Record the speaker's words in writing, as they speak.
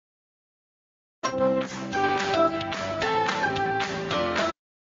Good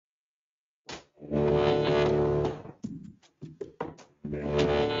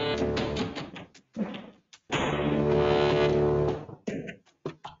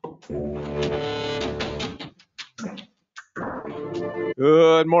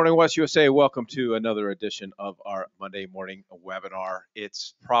morning, West USA. Welcome to another edition of our Monday morning webinar.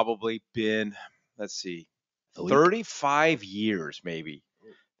 It's probably been, let's see, 35 years maybe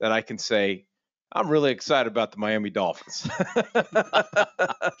that I can say I'm really excited about the Miami Dolphins.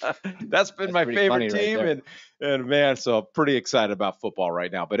 That's been my favorite team, and man, so pretty excited about football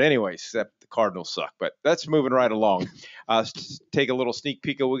right now. But anyways, except the Cardinals suck. But that's moving right along. Take a little sneak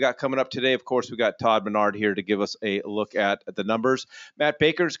peek of what we got coming up today. Of course, we got Todd Menard here to give us a look at the numbers. Matt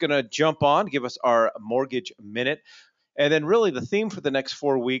Baker's going to jump on, give us our mortgage minute, and then really the theme for the next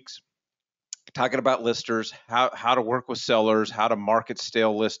 4 weeks. Talking about listers, how to work with sellers, how to market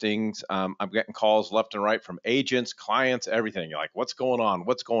stale listings. I'm getting calls left and right from agents, clients, everything. You're like, what's going on?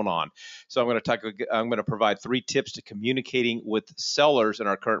 What's going on? So I'm going to provide 3 tips to communicating with sellers in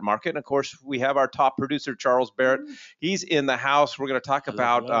our current market. And of course, we have our top producer, Charles Barrett. He's in the house. We're going to talk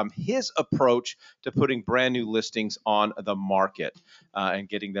about his approach to putting brand new listings on the market and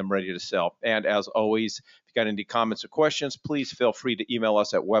getting them ready to sell. And as always, if you got any comments or questions, please feel free to email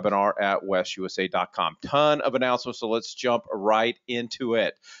us at webinar@westusa.com. Ton of announcements, so let's jump right into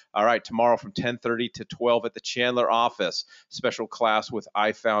it. All right, tomorrow from 10:30 to 12 at the Chandler office, special class with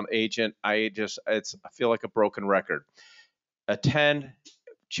iFound Agent. I feel like a broken record. Attend.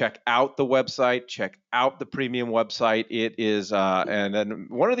 Check out the website, check out the premium website. It is, and then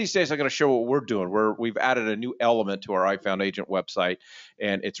one of these days I'm going to show what we're doing. We've added a new element to our iFound Agent website,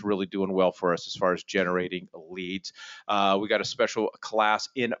 and it's really doing well for us as far as generating leads. We got a special class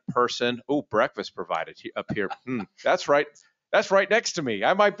in person. Oh, breakfast provided up here. That's right. That's right next to me.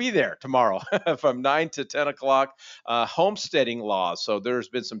 I might be there tomorrow from 9 to 10 o'clock. Homesteading laws. So there's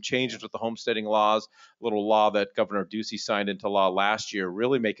been some changes with the homesteading laws, a little law that Governor Ducey signed into law last year,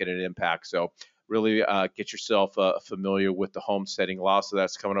 really making an impact. So really get yourself familiar with the homesteading law. So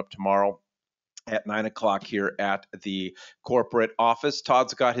that's coming up tomorrow at 9 o'clock here at the corporate office.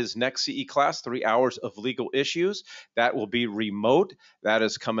 Todd's got his next CE class, 3 hours of legal issues. That will be remote. That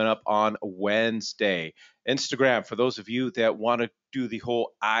is coming up on Wednesday. Instagram, for those of you that want to do the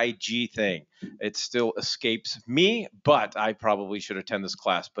whole IG thing, it still escapes me, but I probably should attend this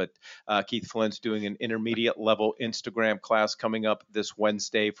class. But Keith Flynn's doing an intermediate level Instagram class coming up this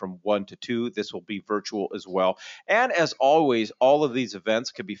Wednesday from 1 to 2. This will be virtual as well. And as always, all of these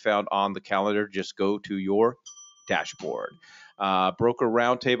events can be found on the calendar. Just go to your dashboard. Broker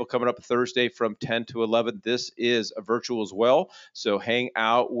Roundtable coming up Thursday from 10 to 11. This is a virtual as well. So hang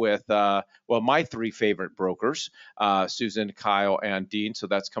out with, my 3 favorite brokers, Susan, Kyle, and Dean. So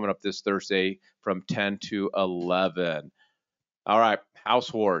that's coming up this Thursday from 10 to 11. All right,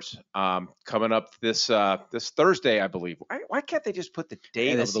 House Wars coming up this Thursday, I believe. Why can't they just put the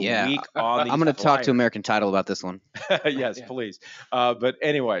date of the week on these? I'm going to talk to American Title about this one. Yes, please. But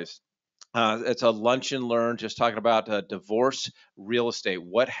anyways. It's a lunch and learn, just talking about divorce real estate.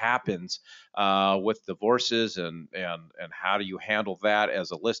 What happens with divorces and how do you handle that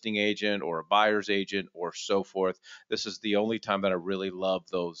as a listing agent or a buyer's agent or so forth. This is the only time that I really love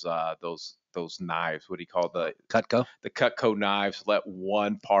those knives. What do you call the Cutco? The Cutco knives. Let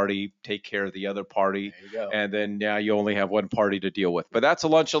one party take care of the other party, there you go. And then now you only have one party to deal with. But that's a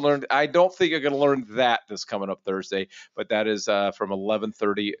lunch and learn. I don't think you're going to learn that this coming up Thursday, but that is from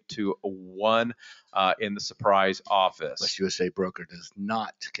 11:30 to 1 in the surprise office. West USA Broker does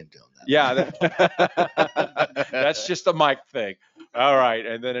not condone that. Yeah, that's just a mic thing. All right,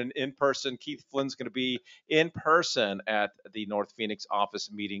 and then an in-person, Keith Flynn's going to be in person at the North Phoenix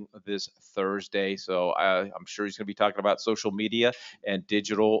office meeting this Thursday. So I'm sure he's going to be talking about social media and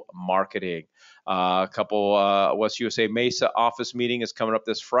digital marketing. A couple West USA Mesa office meeting is coming up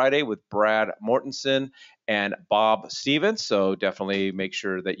this Friday with Brad Mortensen and Bob Stevens. So definitely make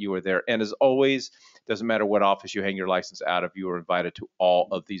sure that you are there. And as always, doesn't matter what office you hang your license out of, you are invited to all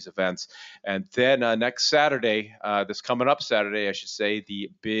of these events. And then next Saturday, this coming up Saturday, I should say, the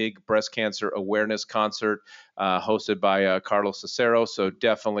big breast cancer awareness concert hosted by Carlos Cicero. So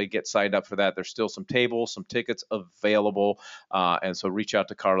definitely get signed up for that. There's still some tables, some tickets available. And so reach out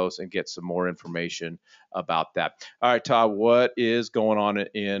to Carlos and get some more information about that. All right, Todd, what is going on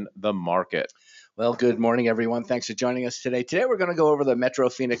in the market? Well, good morning, everyone. Thanks for joining us today. Today, we're going to go over the Metro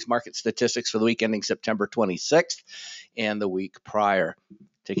Phoenix market statistics for the week ending September 26th and the week prior.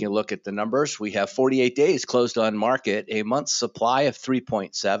 Taking a look at the numbers, we have 48 days closed on market, a month's supply of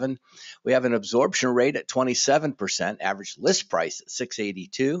 3.7. We have an absorption rate at 27%, average list price at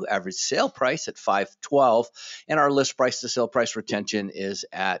 682, average sale price at 512, and our list price to sale price retention is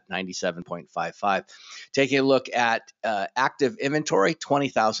at 97.55. Taking a look at active inventory,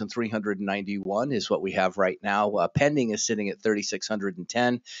 20,391 is what we have right now. Pending is sitting at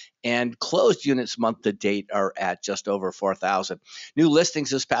 3,610, and closed units month to date are at just over 4,000. New listings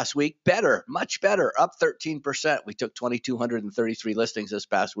this past week, better, much better, up 13%. We took 2,233 listings this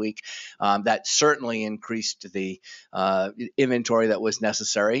past week. That certainly increased the inventory that was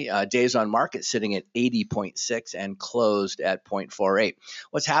necessary. Days on market sitting at 80.6 and closed at 0.48.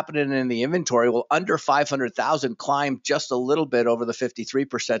 What's happening in the inventory? Well, under 500,000 climbed just a little bit over the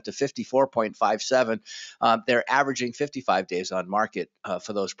 53% to 54.57. They're averaging 55 days on market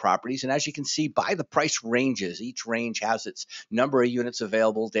for those properties. And as you can see by the price ranges, each range has its number of units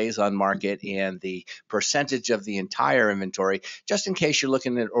available, days on market, and the percentage of the entire inventory. Just in case you're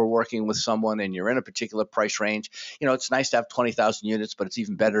looking at or working with someone and you're in a particular price range, it's nice to have 20,000 units, but it's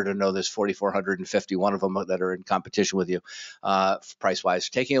even better to know there's 4,451 of them that are in competition with you price-wise.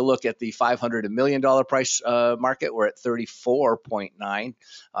 Taking a look at the $500 $1 million price market, we're at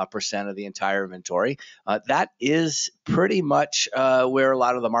 34.9% of the entire inventory. That is pretty much where a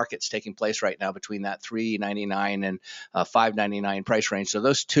lot of the market's taking place right now, between that $399 and $599 price range. So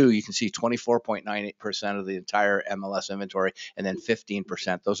those two, you can see 24.98% of the entire MLS inventory, and then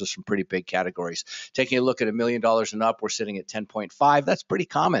 15%. Those are some pretty big categories. Taking a look at $1 million and up, we're sitting at 10.5. That's pretty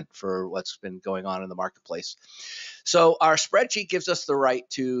common for what's been going on in the marketplace. So our spreadsheet gives us the right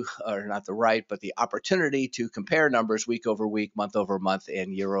to, or not the right, but the opportunity to compare numbers week over week, month over month,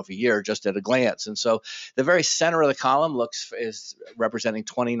 and year over year, just at a glance. And so the very center of the column is representing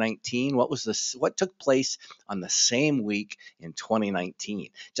 2019. What took place on the same week in 2019?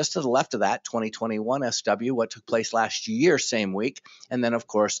 Just to the left of that, 2021 SW, what took place last year, same week. And then, of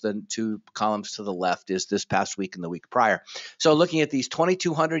course, the two columns to the left is this past week and the week prior. So looking at these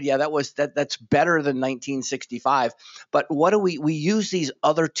 2,200, yeah, that's better than 1965. But what do we use these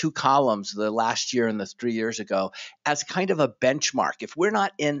other two columns, the last year and the 3 years ago, as kind of a benchmark. If we're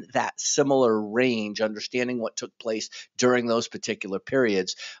not in that similar range, understanding what took place during those particular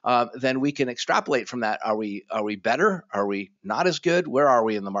periods, then we can extrapolate from that. Are we better? Are we not as good? Where are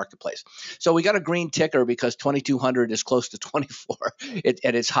we in the marketplace? So we got a green ticker because 2,200 is close to 24,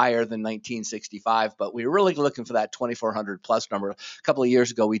 and it's higher than 1965. But we're really looking for that 2,400 plus number. A couple of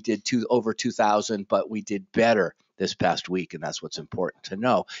years ago, we did over 2,000, but we did better this past week. And that's what's important to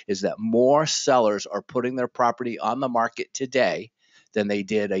know, is that more sellers are putting their property on the market today than they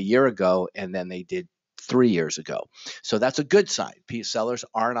did a year ago, and then they did 3 years ago. So that's a good sign. Sellers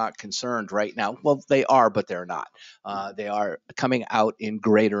are not concerned right now. Well, they are, but they're not. They are coming out in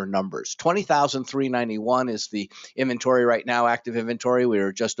greater numbers. 20,391 is the inventory right now, active inventory. We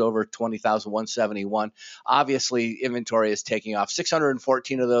are just over 20,171. Obviously, inventory is taking off.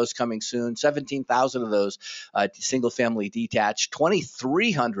 614 of those coming soon. 17,000 of those single-family detached.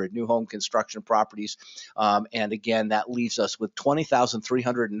 2,300 new home construction properties. And again, that leaves us with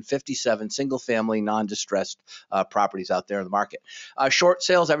 20,357 single-family non-distressed properties out there in the market. Short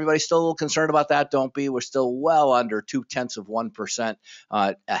sales, everybody's still a little concerned about that. Don't be. We're still well under 0.2%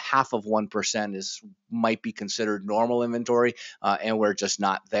 a half of 1% might be considered normal inventory, and we're just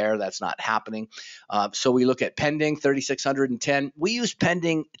not there. That's not happening. So we look at pending, 3,610. We use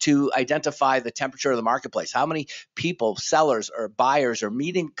pending to identify the temperature of the marketplace. How many people, sellers or buyers, are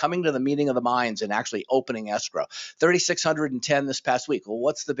coming to the meeting of the minds and actually opening escrow? 3,610 this past week. Well,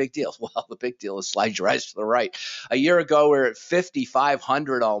 what's the big deal? Well, the big deal is slide your eyes to the right. A year ago, we were at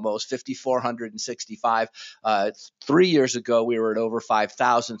 5,500 almost, 5,465. 3 years ago, we were at over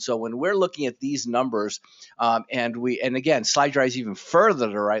 5,000. So when we're looking at these numbers, and again, slide your eyes even further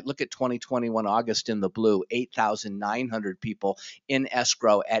to the right, look at 2021 August in the blue, 8,900 people in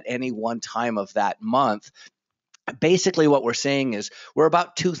escrow at any one time of that month. Basically, what we're saying is we're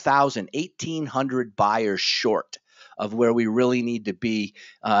about 1,800 buyers short of where we really need to be.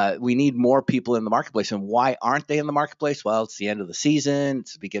 We need more people in the marketplace. And why aren't they in the marketplace? Well, it's the end of the season.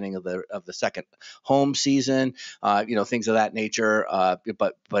 It's the beginning of the second home season, things of that nature.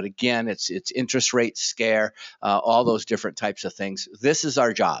 But again, it's interest rate scare, all those different types of things. This is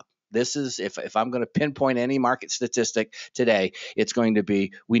our job. This is, if I'm going to pinpoint any market statistic today, it's going to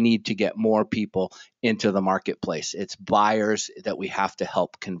be we need to get more people into the marketplace. It's buyers that we have to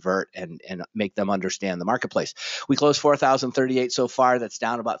help convert and make them understand the marketplace. We closed 4,038 so far. That's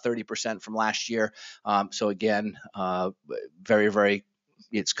down about 30% from last year. So again, very, very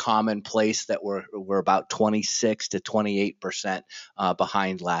it's commonplace that we're about 26 to 28%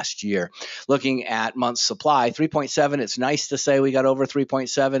 behind last year. Looking at months supply, 3.7. It's nice to say we got over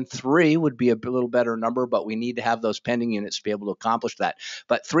 3.7. 3 would be a little better number, but we need to have those pending units to be able to accomplish that.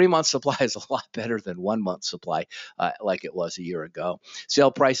 But 3 months supply is a lot better than 1 month supply, like it was a year ago.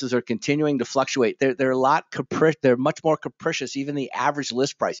 Sale prices are continuing to fluctuate. They're they're much more capricious. Even the average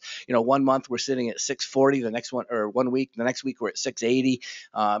list price. 1 month we're sitting at 640. The next the next week we're at 680.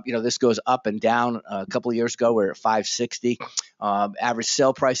 This goes up and down. A couple of years ago we're at 560. Average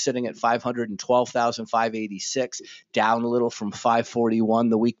sale price sitting at 512,586, down a little from 541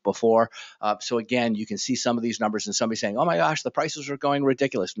 the week before. So again, you can see some of these numbers and somebody saying, "Oh my gosh, the prices are going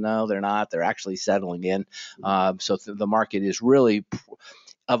ridiculous." No, they're not. They're actually settling in. So the market is really,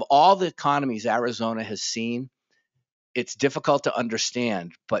 of all the economies Arizona has seen, it's difficult to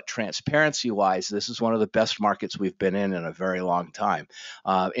understand, but transparency-wise, this is one of the best markets we've been in a very long time.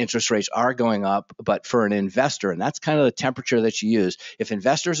 Interest rates are going up, but for an investor, and that's kind of the temperature that you use, if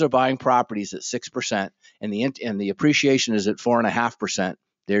investors are buying properties at 6% and the appreciation is at 4.5%,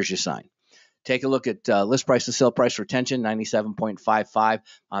 there's your sign. Take a look at list price to sale price retention, 97.55.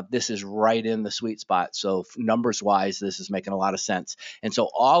 This is right in the sweet spot. So numbers-wise, this is making a lot of sense. And so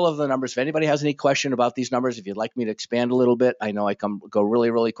all of the numbers, if anybody has any question about these numbers, if you'd like me to expand a little bit, I know I go really,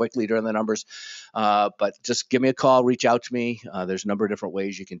 really quickly during the numbers, but just give me a call, reach out to me. There's a number of different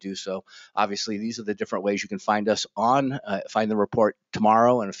ways you can do so. Obviously, these are the different ways you can find us on. Find the report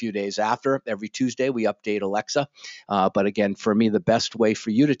tomorrow and a few days after. Every Tuesday, we update Alexa. But again, for me, the best way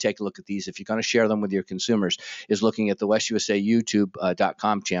for you to take a look at these, if you going to share them with your consumers, is looking at the WestUSA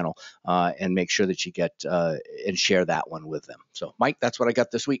YouTube.com channel and make sure that you get and share that one with them. So, Mike, that's what I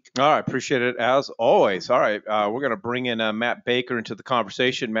got this week. All right, appreciate it as always. All right, we're going to bring in Matt Baker into the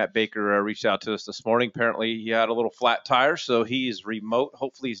conversation. Matt Baker reached out to us this morning. Apparently, he had a little flat tire, so he's remote.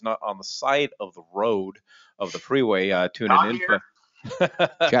 Hopefully, he's not on the side of the road of the freeway tuning in.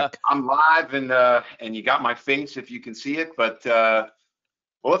 Check. I'm live, and you got my face if you can see it, but.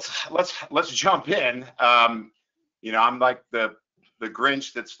 Well, let's jump in. I'm like the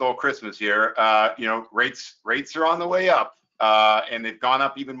Grinch that stole Christmas here. Rates are on the way up, and they've gone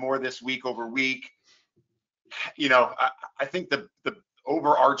up even more this week over week. I think the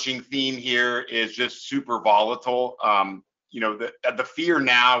overarching theme here is just super volatile. The fear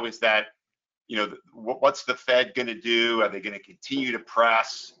now is that what's the Fed going to do? Are they going to continue to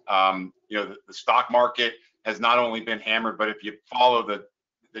press? The stock market has not only been hammered, but if you follow the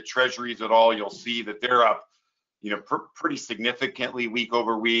treasuries at all, you'll see that they're up, pretty significantly week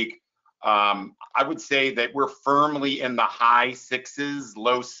over week. I would say that we're firmly in the high 6s,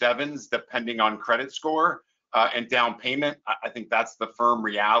 low 7s, depending on credit score and down payment. I think that's the firm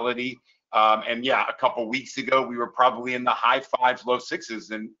reality. A couple weeks ago, we were probably in the high 5s, low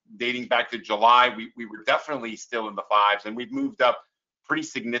 6s, and dating back to July, we were definitely still in the 5s, and we've moved up pretty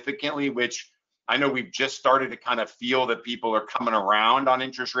significantly, which I know we've just started to kind of feel that people are coming around on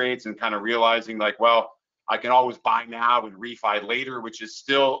interest rates and kind of realizing like, well, I can always buy now and refi later, which is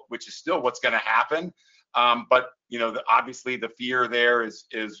still what's going to happen. But obviously the fear there is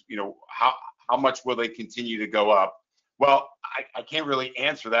how much will they continue to go up? Well, I can't really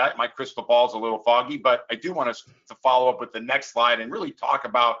answer that. My crystal ball's a little foggy, but I do want us to follow up with the next slide and really talk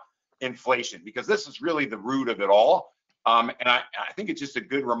about inflation, because this is really the root of it all. And I think it's just a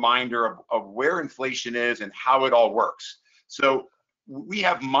good reminder of where inflation is and how it all works. So we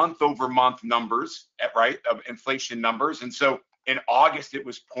have month over month numbers, right, of inflation numbers. And so in August, it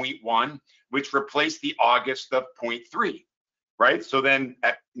was 0.1, which replaced the August of 0.3, right? So then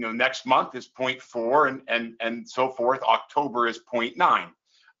next month is 0.4 and so forth. October is 0.9.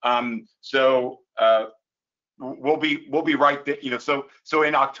 We'll be right there, so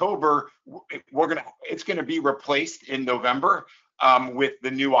in October, it's gonna be replaced in November with the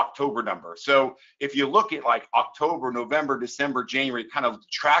new October number. So if you look at like October, November, December, January, kind of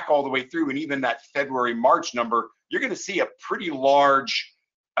track all the way through, and even that February, March number, you're gonna see a pretty large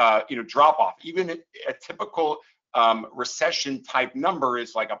drop off. Even a typical recession type number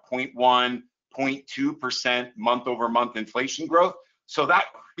is like a 0.1, 0.2% month over month inflation growth. So that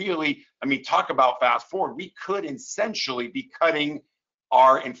really, talk about fast forward, we could essentially be cutting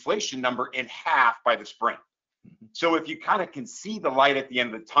our inflation number in half by the spring. So if you kind of can see the light at the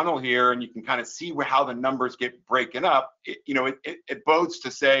end of the tunnel here, and you can kind of see how the numbers get breaking up, it bodes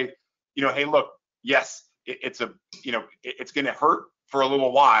to say, hey, look, yes, it's going to hurt for a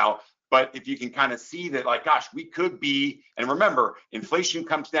little while, but if you can kind of see that, like, gosh, we could be, and remember, inflation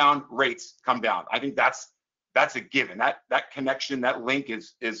comes down, rates come down. I think that's a given. That connection, that link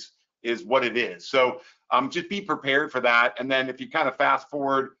is what it is. So just be prepared for that. And then if you kind of fast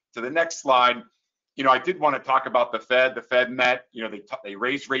forward to the next slide, I did want to talk about the Fed. The Fed met, they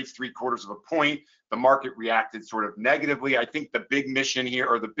raised rates 0.75 of a point. The market reacted sort of negatively. I think the big mission here,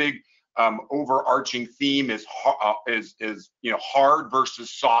 or the big overarching theme, is hard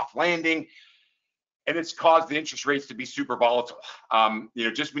versus soft landing. And it's caused the interest rates to be super volatile.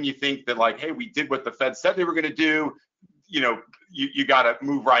 Just when you think that, like, hey, we did what the Fed said they were going to do, you got to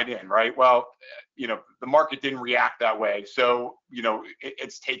move right in, right? Well, the market didn't react that way. So,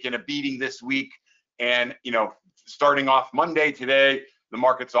 it's taken a beating this week. And, starting off Monday today, the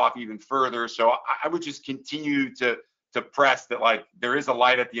market's off even further. So I would just continue to press that, like, there is a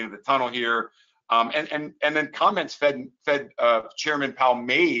light at the end of the tunnel here. And then comments Fed Chairman Powell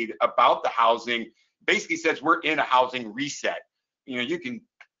made about the housing basically says we're in a housing reset. You can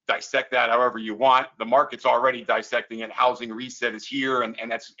dissect that however you want. The market's already dissecting it. Housing reset is here, and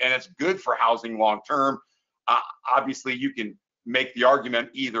it's good for housing long term. Obviously, you can make the argument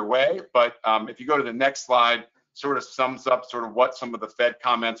either way, but if you go to the next slide, sort of sums up sort of what some of the Fed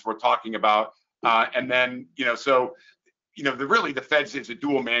comments were talking about. And then, the Fed's is a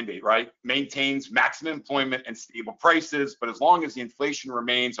dual mandate, right? Maintains maximum employment and stable prices, but as long as the inflation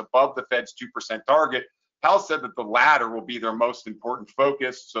remains above the Fed's 2% target, Powell said that the latter will be their most important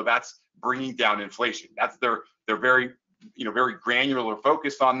focus. So that's bringing down inflation. That's their very, very granular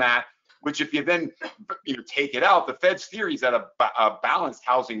focus on that. Which, if you then, take it out, the Fed's theory is that a balanced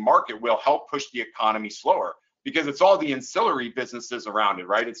housing market will help push the economy slower, because it's all the ancillary businesses around it,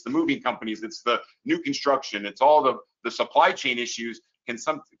 right? It's the moving companies, it's the new construction, it's all the supply chain issues can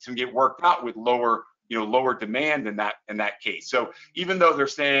get worked out with lower demand in that case. So even though they're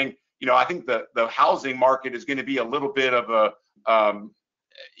saying, I think the housing market is going to be a little bit of a kind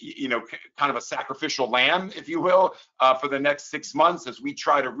of a sacrificial lamb, if you will, for the next 6 months as we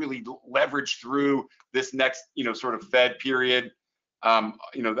try to really leverage through this next, sort of Fed period.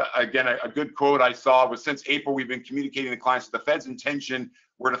 Again, a good quote I saw was, since April, we've been communicating to clients that the Fed's intention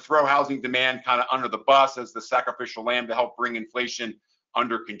were to throw housing demand kind of under the bus as the sacrificial lamb to help bring inflation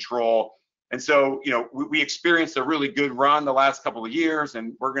under control. And so, we experienced a really good run the last couple of years,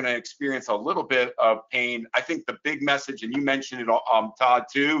 and we're going to experience a little bit of pain. I think the big message, and you mentioned it, Todd,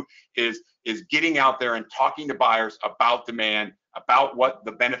 too, is getting out there and talking to buyers about demand, about what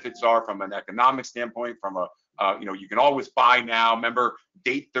the benefits are from an economic standpoint, from a, you can always buy now. Remember,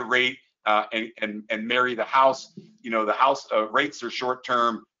 date the rate and marry the house. The house rates are short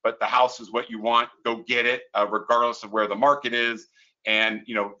term, but the house is what you want. Go get it, regardless of where the market is. And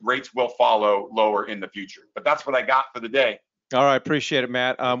rates will follow lower in the future. But that's what I got for the day. All right, appreciate it,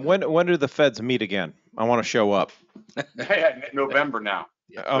 Matt. When do the Feds meet again? I want to show up. November now.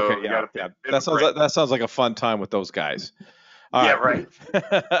 Okay, so that sounds like a fun time with those guys. Right.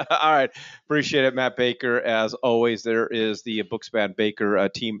 All right, appreciate it, Matt Baker. As always, there is the Bookspan Baker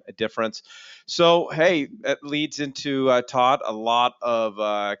team difference. So, hey, it leads into, Todd, a lot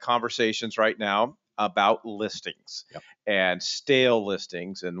of conversations right now about listings. Yep. And stale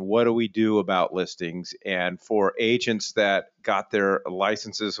listings, and what do we do about listings? And for agents that got their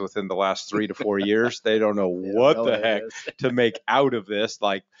licenses within the last 3 to 4 years, they don't know what the heck to make out of this.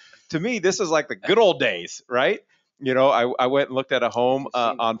 Like, to me, this is like the good old days, right? I went and looked at a home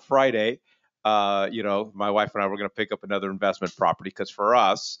on Friday. My wife and I were going to pick up another investment property, because for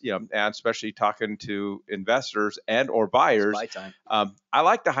us, and especially talking to investors and or buyers, I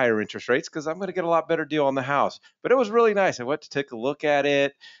like the higher interest rates because I'm going to get a lot better deal on the house. But it was really nice. I went to take a look at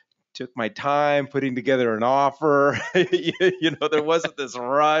it, took my time putting together an offer. There wasn't this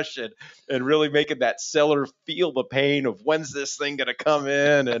rush and really making that seller feel the pain of, when's this thing going to come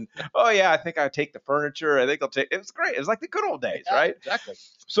in? And, oh yeah, I think I'll take the furniture. I think I'll take, it was great. It was like the good old days, right? Exactly.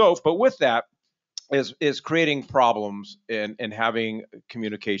 So, but with that is creating problems and having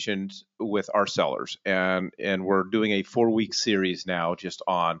communications with our sellers. And we're doing a 4-week series now just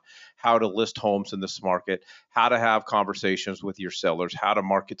on how to list homes in this market, how to have conversations with your sellers, how to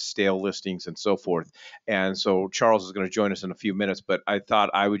market stale listings, and so forth. And so Charles is going to join us in a few minutes, but I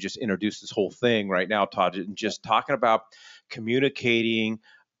thought I would just introduce this whole thing right now, Todd, and just talking about communicating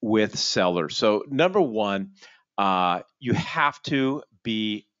with sellers. So number one, you have to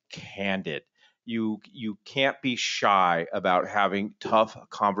be candid. You can't be shy about having tough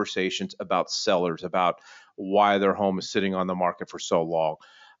conversations about sellers, about why their home is sitting on the market for so long,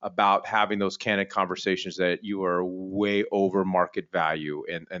 about having those candid conversations that you are way over market value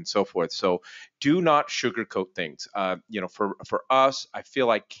and so forth. So do not sugarcoat things. For us, I feel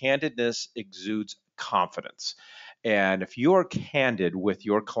like candidness exudes confidence. And if you are candid with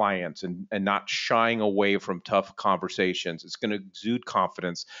your clients and not shying away from tough conversations, it's going to exude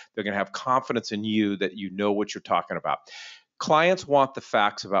confidence. They're going to have confidence in you that you know what you're talking about. Clients want the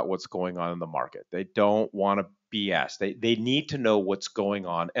facts about what's going on in the market. They don't want to BS. They need to know what's going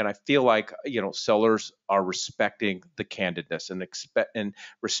on. And I feel like, sellers are respecting the candidness and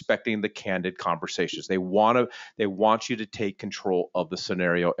respecting the candid conversations. They want you to take control of the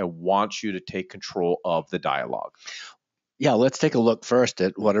scenario and want you to take control of the dialogue. Yeah, let's take a look first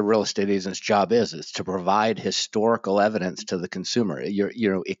at what a real estate agent's job is. It's to provide historical evidence to the consumer.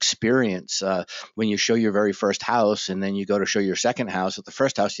 Your experience when you show your very first house and then you go to show your second house. At the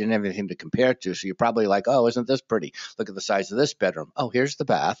first house, you didn't have anything to compare to, so you're probably like, oh, isn't this pretty? Look at the size of this bedroom. Oh, here's the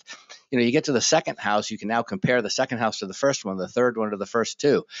bath. You get to the second house, you can now compare the second house to the first one, the third one to the first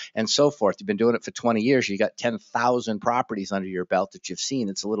two, and so forth. You've been doing it for 20 years. You got 10,000 properties under your belt that you've seen.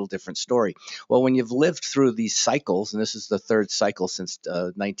 It's a little different story. Well, when you've lived through these cycles, and this is the third cycle since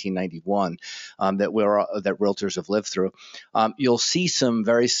 1991 that realtors have lived through, you'll see some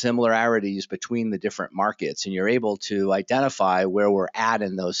very similarities between the different markets, and you're able to identify where we're at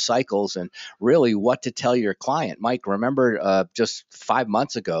in those cycles and really what to tell your client. Mike, remember just 5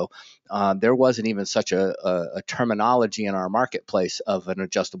 months ago, there wasn't even such a terminology in our marketplace of an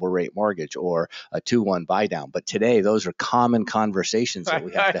adjustable rate mortgage or a 2-1 buy down. But today, those are common conversations that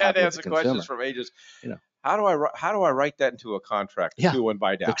we have to have with the consumer. I had to answer questions from agents. How do I write that into a contract? Yeah, 2-1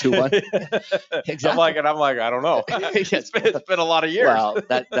 buy down. The 2-1. Exactly. I'm like, I don't know. It's been a lot of years. Well,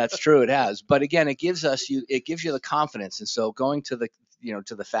 that's true. It has. But again, it gives you the confidence. And so going to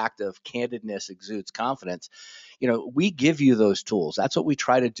the fact of candidness exudes confidence. We give you those tools. That's what we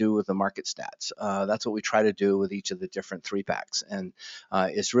try to do with the market stats. That's what we try to do with each of the different 3-packs. And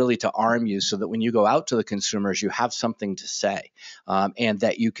it's really to arm you so that when you go out to the consumers, you have something to say and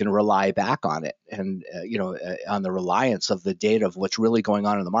that you can rely back on it and, on the reliance of the data of what's really going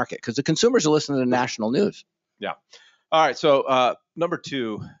on in the market. Because the consumers are listening to national news. Yeah. All right. So number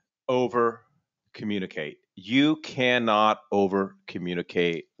 2, over communicate. You cannot over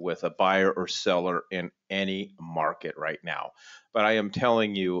communicate with a buyer or seller in any market right now. But I am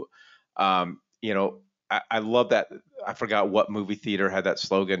telling you, I love that. I forgot what movie theater had that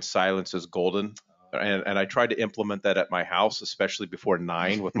slogan, "Silence is golden." And I tried to implement that at my house, especially before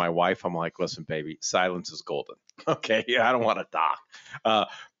 9 with my wife. I'm like, listen, baby, silence is golden. Okay. Yeah, I don't want to talk.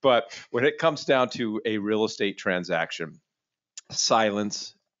 But when it comes down to a real estate transaction,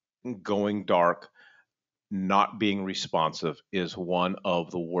 silence, going dark, not being responsive is one of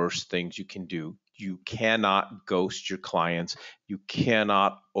the worst things you can do. You cannot ghost your clients. You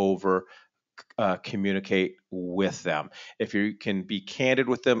cannot over communicate with them. If you can be candid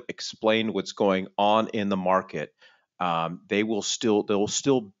with them, explain what's going on in the market, they'll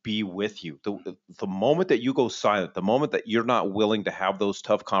still be with you. The moment that you go silent, the moment that you're not willing to have those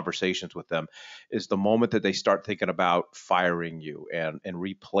tough conversations with them, is the moment that they start thinking about firing you and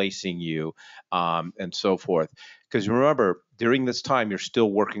replacing you, and so forth. Because remember, during this time, you're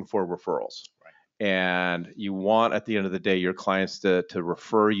still working for referrals. And you want, at the end of the day, your clients to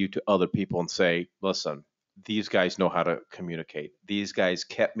refer you to other people and say, listen, these guys know how to communicate. These guys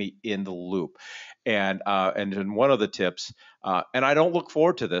kept me in the loop. And then one of the tips, and I don't look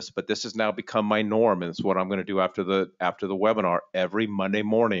forward to this, but this has now become my norm, and it's what I'm going to do after the webinar. Every Monday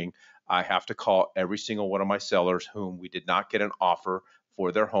morning, I have to call every single one of my sellers whom we did not get an offer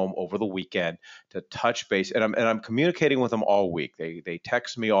for their home over the weekend to touch base. And I'm communicating with them all week. They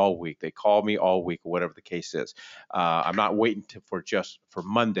text me all week. They call me all week, whatever the case is. I'm not waiting for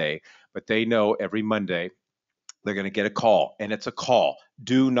Monday, but they know every Monday they're going to get a call, and it's a call.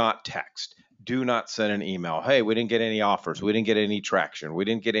 Do not text. Do not send an email. Hey, we didn't get any offers. We didn't get any traction. We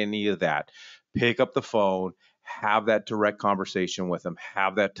didn't get any of that. Pick up the phone, have that direct conversation with them,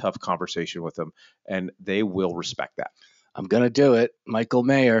 have that tough conversation with them, and they will respect that. I'm going to do it. Michael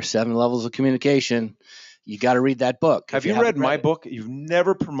Mayer, 7 Levels of Communication. You got to read that book. Have you read my book? You've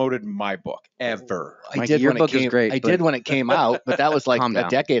never promoted my book, ever. Mike, your book is great. I did when it came out, but that was like a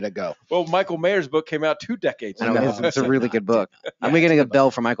decade ago. Well, Michael Mayer's book came out 2 decades ago. It's a really good book. I'm getting a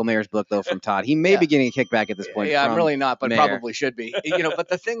bell for Michael Mayer's book, though, from Todd. He may be getting a kickback at this point. Yeah, I'm really not, but probably should be. But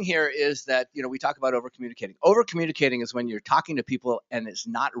the thing here is that, we talk about over-communicating. Over-communicating is when you're talking to people and it's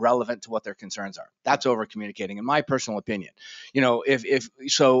not relevant to what their concerns are. That's over-communicating, in my personal opinion.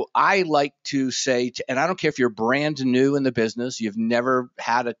 So I like to say, and I don't care if you're brand new in the business, you've never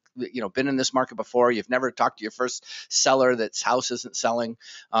had been in this market before, you've never talked to your first seller that's house isn't selling,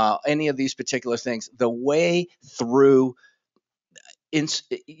 any of these particular things. The way through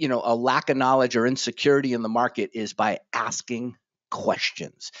a lack of knowledge or insecurity in the market is by asking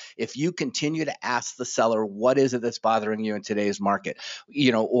questions. If you continue to ask the seller, what is it that's bothering you in today's market?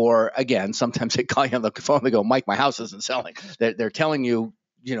 Or again, sometimes they call you on the phone, they go, Mike, my house isn't selling. They're telling you,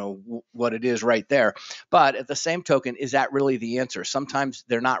 what it is right there. But at the same token, is that really the answer? Sometimes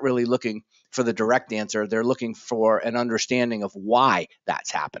they're not really looking for the direct answer. They're looking for an understanding of why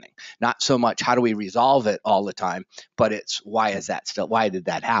that's happening. Not so much how do we resolve it all the time, but it's why did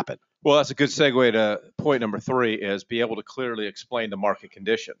that happen? Well, that's a good segue to point number 3 is be able to clearly explain the market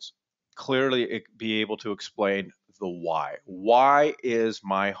conditions. Clearly be able to explain the why. Why is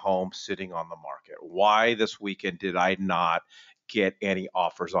my home sitting on the market? Why this weekend did I not get any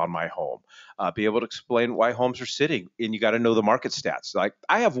offers on my home? Be able to explain why homes are sitting, and you got to know the market stats. Like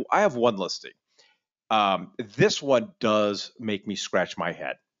I have one listing. This one does make me scratch my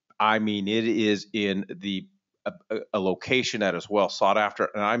head. I mean, it is in a location that is well sought after,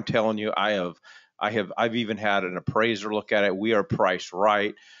 and I'm telling you, I've even had an appraiser look at it. We are priced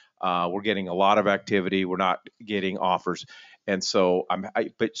right. We're getting a lot of activity. We're not getting offers. And so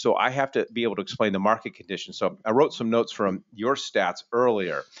I have to be able to explain the market conditions. So I wrote some notes from your stats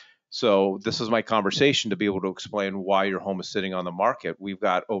earlier. So this is my conversation to be able to explain why your home is sitting on the market. We've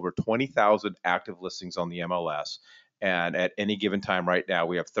got over 20,000 active listings on the MLS. And at any given time right now,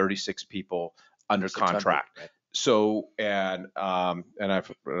 we have 36 people under contract. Right. So, and I'll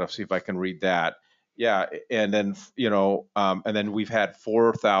see if I can read that. Yeah. And then, and then we've had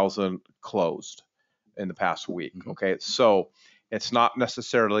 4,000 closed in the past week. Okay. So it's not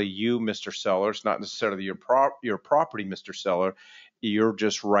necessarily you, Mr. Seller. It's not necessarily your property, Mr. Seller. You're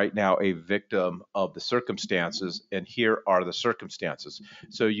just right now a victim of the circumstances, and here are the circumstances.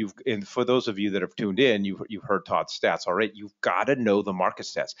 So and for those of you that have tuned in, you've heard Todd's stats already. You've got to know the market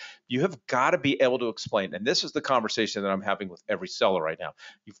stats. You have got to be able to explain, and this is the conversation that I'm having with every seller right now.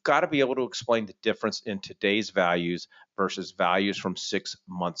 You've got to be able to explain the difference in today's values versus values from 6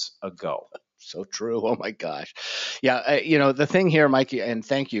 months ago. So true. Oh my gosh. Yeah. The thing here, Mike, and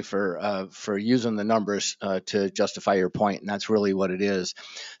thank you for using the numbers to justify your point. And that's really what it is.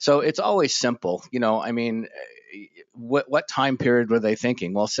 So it's always simple. What time period were they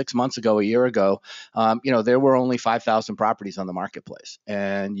thinking? Well, 6 months ago, a year ago, there were only 5,000 properties on the marketplace.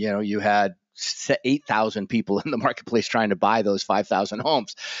 And, you had 8,000 people in the marketplace trying to buy those 5,000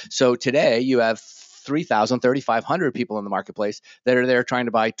 homes. So today you have 3,500 people in the marketplace that are there trying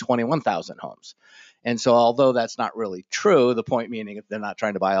to buy 21,000 homes. And so although that's not really true, the point meaning they're not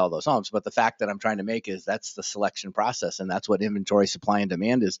trying to buy all those homes, but the fact that I'm trying to make is that's the selection process, and that's what inventory, supply, and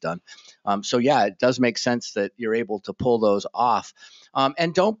demand is done. So yeah, it does make sense that you're able to pull those off.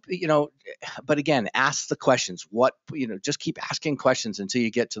 And don't, but again, ask the questions. Just keep asking questions until you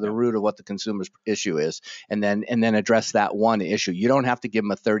get to the root of what the consumer's issue is, and then address that one issue. You don't have to give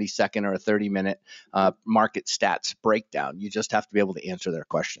them a 30-second or a 30-minute market stats breakdown. You just have to be able to answer their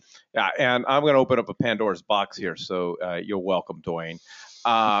question. Yeah, and I'm going to open up a Pandora's box here, so you're welcome, Dwayne.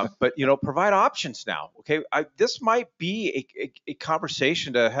 But provide options now. Okay, this might be a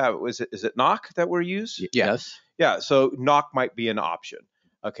conversation to have. Is it Knock that we're using? Yes. Yeah. So Knock might be an option.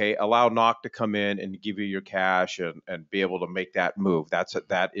 Okay, allow Knock to come in and give you your cash and be able to make that move.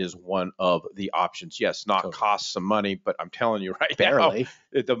 That is one of the options. Yes, Knock costs some money, but I'm telling you right barely.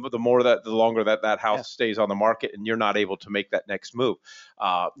 Now, the longer that house stays on the market and you're not able to make that next move.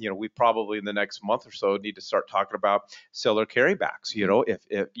 We probably in the next month or so need to start talking about seller carrybacks.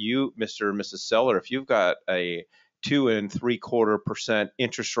 If you, Mr. and Mrs. Seller, if you've got a 2.75%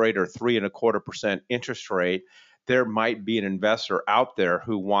 interest rate or 3.25% interest rate, there might be an investor out there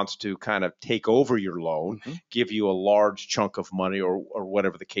who wants to kind of take over your loan, give you a large chunk of money or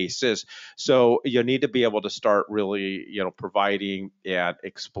whatever the case is. So you need to be able to start really, providing and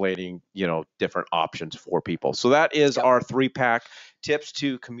explaining, different options for people. So that is our 3-pack tips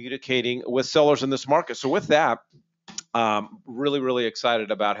to communicating with sellers in this market. So with that, really, really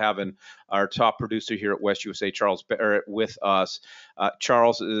excited about having our top producer here at West USA, Charles Barrett, with us.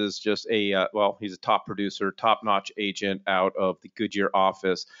 Charles is just he's a top producer, top-notch agent out of the Goodyear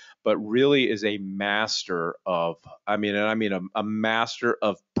office, but really is a master of, a master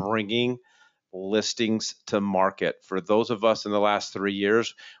of bringing listings to market. For those of us in the last 3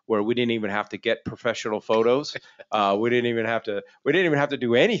 years where we didn't even have to get professional photos, we didn't even have to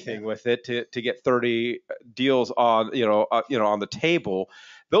do anything with it to get 30 deals on on the table.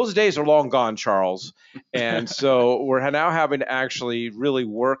 Those days are long gone, Charles. And so we're now having to actually really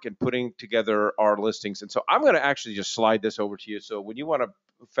work and putting together our listings. And so I'm going to actually just slide this over to you. So when you want to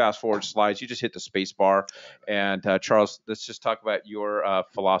fast forward slides, you just hit the space bar. And Charles, let's just talk about your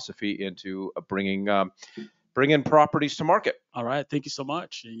philosophy into bringing properties to market. All right. Thank you so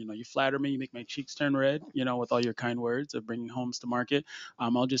much. You flatter me. You make my cheeks turn red, with all your kind words of bringing homes to market.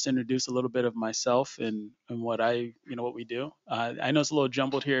 I'll just introduce a little bit of myself and what what we do. I know it's a little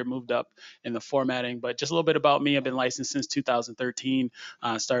jumbled here. It moved up in the formatting, but just a little bit about me. I've been licensed since 2013.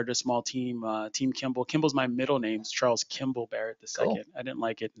 Started a small team, Team Kimball. Kimball's my middle name. It's Charles Kimball Barrett II. Cool. I didn't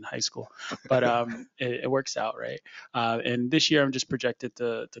like it in high school, but it works out, right? And this year I'm just projected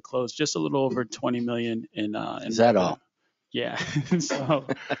to close just a little over 20 million in Is that revenue. all? Yeah. So,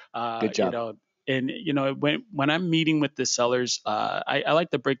 Good job. And when I'm meeting with the sellers, I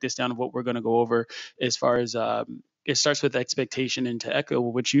like to break this down of what we're going to go over as far as it starts with expectation, and to echo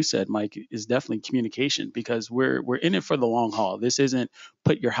what you said, Mike, is definitely communication, because we're in it for the long haul. This isn't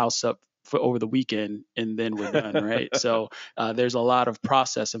put your house up for over the weekend and then we're done, right? So there's a lot of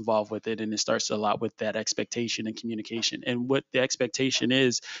process involved with it, and it starts a lot with that expectation and communication. And what the expectation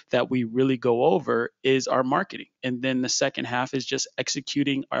is that we really go over is our marketing, and then the second half is just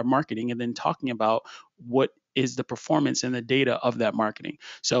executing our marketing and then talking about what is the performance and the data of that marketing.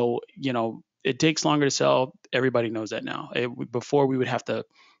 So it takes longer to sell. Everybody knows that now. Before, we would have to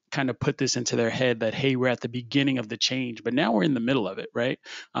kind of put this into their head that, hey, we're at the beginning of the change, but now we're in the middle of it, right?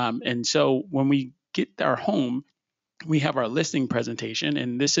 And so when we get our home, we have our listing presentation,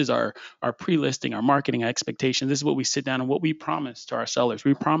 and this is our pre-listing, our marketing expectation. This is what we sit down and what we promise to our sellers.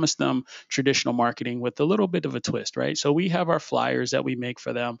 We promise them traditional marketing with a little bit of a twist, right? So we have our flyers that we make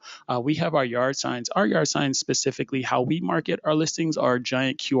for them. We have our yard signs. Our yard signs, specifically how we market our listings, are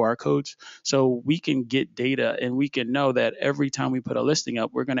giant QR codes. So we can get data, and we can know that every time we put a listing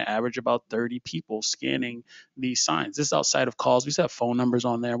up, we're going to average about 30 people scanning these signs. This is outside of calls. We still have phone numbers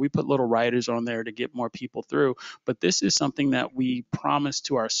on there. We put little writers on there to get more people through. But this is something that we promise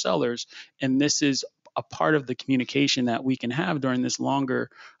to our sellers, and this is a part of the communication that we can have during this longer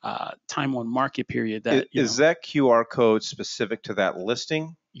time on market period. That is that QR code specific to that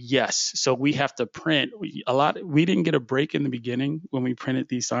listing? Yes. So we have to print a lot. We didn't get a break in the beginning when we printed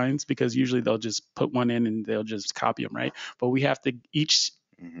these signs, because usually they'll just put one in and they'll just copy them, right? But we have to, each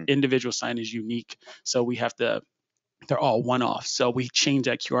individual sign is unique. So we have to, they're all one-off. So we change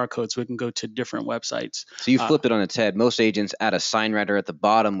that QR code so we can go to different websites. So you flipped it on its head. Most agents add a sign writer at the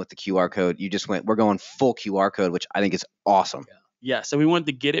bottom with the QR code. You just went, we're going full QR code, which I think is awesome. Yeah. So we wanted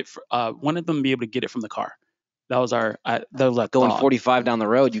to get it, wanted them to be able to get it from the car. That was our going 45 down the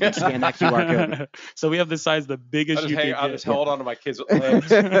road. You can scan that QR code. So we have the size the biggest you can. I'll just hold on to my kids' legs.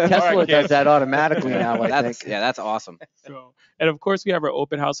 Tesla does that automatically now. I think. Yeah, that's awesome. So, and of course, we have our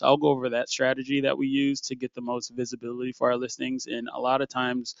open house. I'll go over that strategy that we use to get the most visibility for our listings. And a lot of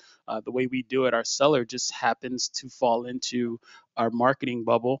times, the way we do it, our seller just happens to fall into our marketing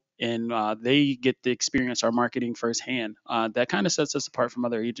bubble, and they get to experience our marketing firsthand. That kind of sets us apart from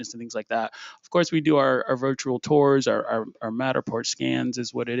other agents and things like that. Of course, we do our virtual tours, our Matterport scans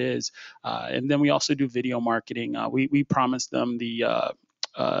is what it is. And then we also do video marketing. We promise them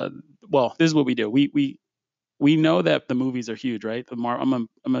well, this is what we do. We know that the movies are huge, right? I'm a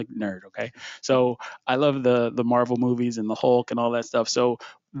nerd, okay? So I love the Marvel movies and the Hulk and all that stuff. So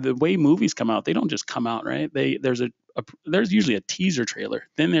the way movies come out, they don't just come out, right? There's usually a teaser trailer,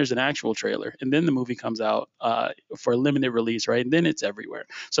 then there's an actual trailer, and then the movie comes out for a limited release, right? And then it's everywhere.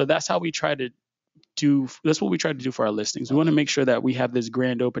 So that's what we try to do for our listings. We want to make sure that we have this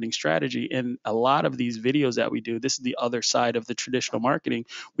grand opening strategy. And a lot of these videos that we do, this is the other side of the traditional marketing.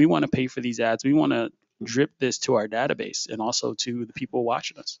 We want to pay for these ads. We want to drip this to our database and also to the people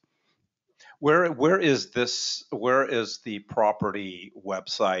watching us. Where is the property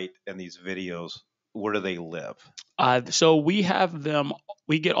website and these videos? Where do they live? So we have them.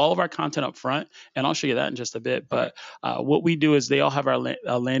 We get all of our content up front, and I'll show you that in just a bit. But what we do is they all have our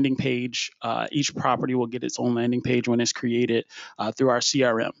landing page. Each property will get its own landing page when it's created through our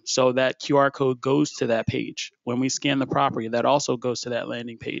CRM. So that QR code goes to that page. When we scan the property, that also goes to that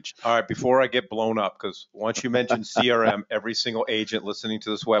landing page. All right, before I get blown up, because once you mention CRM, every single agent listening to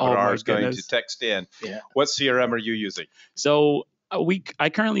this webinar is going to text in. Yeah. What CRM are you using? So I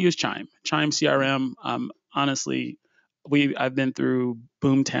currently use Chime CRM. Honestly, I've been through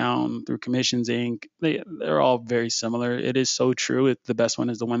Boomtown, through Commissions Inc. They're all very similar. It is so true. The best one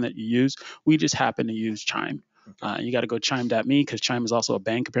is the one that you use. We just happen to use Chime. Okay. You got to go chime.me, because Chime is also a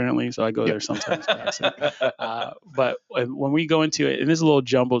bank apparently. So I go there sometimes. But when we go into it, and this is a little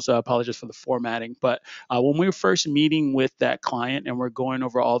jumbled, so I apologize for the formatting. But when we're first meeting with that client and we're going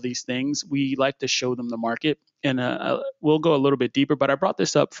over all these things, we like to show them the market. we'll go a little bit deeper, but I brought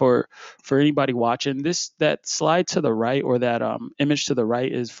this up for anybody watching. That slide to the right, or that image to the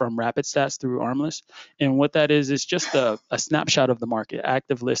right, is from Rapid Stats through Armless, and what that is just a snapshot of the market,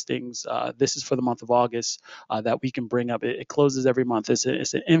 active listings. This is for the month of August that we can bring up. It closes every month. It's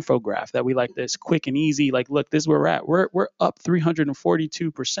an infograph that we like. This quick and easy. Like, look, this is where we're at. We're up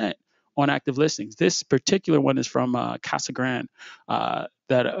 342% on active listings. This particular one is from Casa Grande.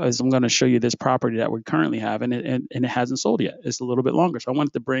 That is, I'm going to show you this property that we currently have, and it hasn't sold yet. It's a little bit longer. So I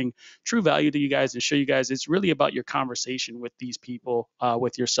wanted to bring true value to you guys and show you guys it's really about your conversation with these people,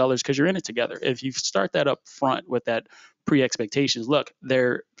 with your sellers, because you're in it together. If you start that up front with that pre-expectations, look,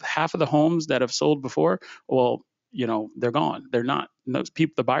 they're half of the homes that have sold before, well, they're gone. They're not. Those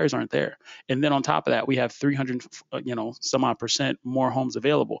people, the buyers aren't there. And then on top of that, we have 300, some odd percent more homes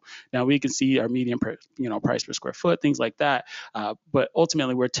available. Now we can see our median, price per square foot, things like that. But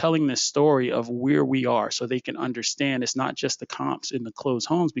ultimately, we're telling this story of where we are, so they can understand it's not just the comps in the closed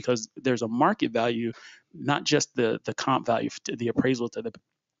homes, because there's a market value, not just the comp value, the appraisal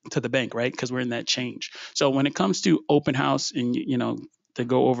to the bank, right? Because we're in that change. So when it comes to open house, and to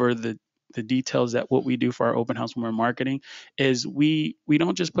go over the details, that what we do for our open house when we're marketing is we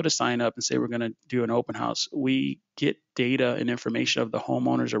don't just put a sign up and say we're going to do an open house. We get data and information of the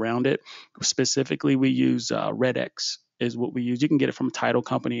homeowners around it. Specifically, we use RedX is what we use. You can get it from a title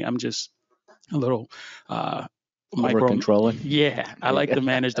company. I'm just a little Over controlling. Yeah, I like to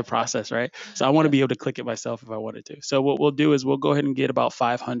manage the process, right? So I want to be able to click it myself if I wanted to. So what we'll do is we'll go ahead and get about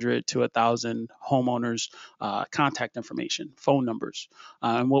 500 to 1,000 homeowners contact information, phone numbers.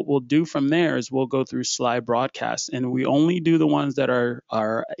 And what we'll do from there is we'll go through slide broadcasts, and we only do the ones that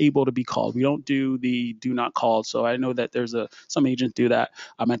are able to be called. We don't do the do not call. So I know that there's some agents do that.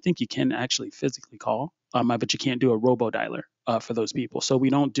 I think you can actually physically call. But you can't do a robo dialer for those people. So we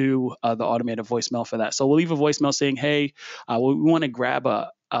don't do the automated voicemail for that. So we'll leave a voicemail saying, hey, we want to grab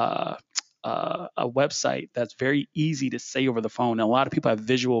a website that's very easy to say over the phone. And a lot of people have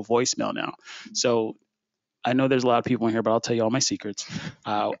visual voicemail now. So I know there's a lot of people in here, but I'll tell you all my secrets.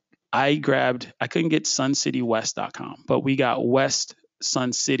 I couldn't get suncitywest.com, but we got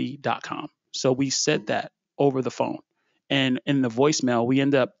westsuncity.com. So we said that over the phone. And in the voicemail, we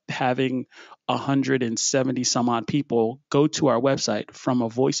end up having 170 some odd people go to our website from a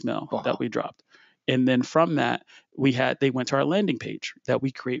voicemail that we dropped. And then from that, they went to our landing page that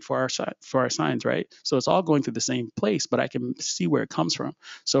we create for our signs, right? So it's all going through the same place, but I can see where it comes from.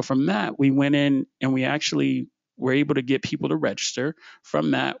 So from that, we went in and we actually were able to get people to register.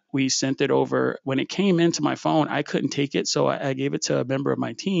 From that, we sent it over. When it came into my phone, I couldn't take it, so I gave it to a member of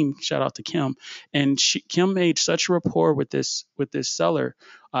my team. Shout out to Kim. And Kim made such a rapport with this seller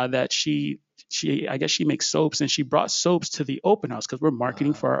that she I guess she makes soaps, and she brought soaps to the open house because we're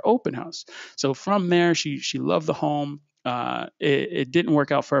marketing for our open house. So from there, she loved the home. It didn't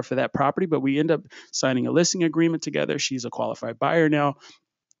work out for her for that property, but we end up signing a listing agreement together. She's a qualified buyer now.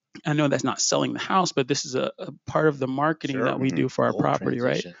 I know that's not selling the house, but this is a part of the marketing that we do for our property,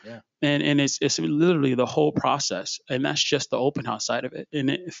 right? Yeah. And it's literally the whole process, and that's just the open house side of it.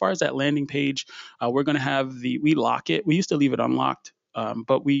 And as far as that landing page, we're going to have we lock it. We used to leave it unlocked,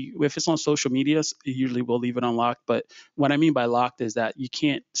 but if it's on social media, usually we'll leave it unlocked. But what I mean by locked is that you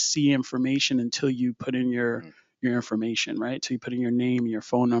can't see information until you put in your information, right? So you put in your name, your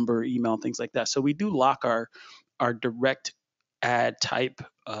phone number, email, things like that. So we do lock our direct ad type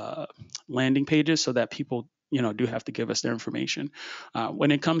landing pages so that people do have to give us their information.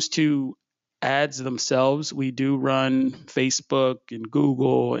 When it comes to ads themselves, we do run Facebook and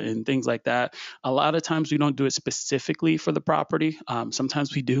Google and things like that. A lot of times we don't do it specifically for the property.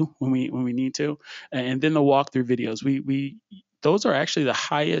 Sometimes we do when we need to. And then the walkthrough videos, we those are actually the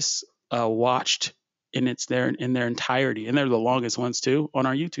highest watched in their entirety, and they're the longest ones too on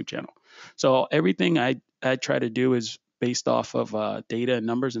our YouTube channel. So everything I try to do is based off of data and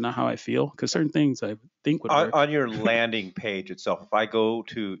numbers and not how I feel, because certain things I think would work. On your landing page itself, if I go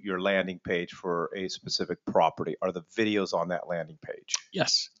to your landing page for a specific property, are the videos on that landing page?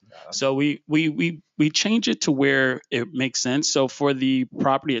 Yes. So we change it to where it makes sense. So for the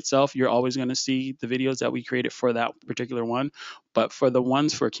property itself, you're always going to see the videos that we created for that particular one. But for the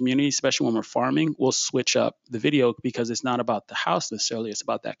ones for community, especially when we're farming, we'll switch up the video because it's not about the house necessarily, it's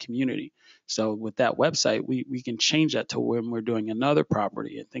about that community. So with that website, we can change that to when we're doing another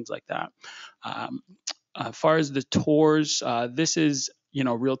property and things like that. As far as the tours, this is,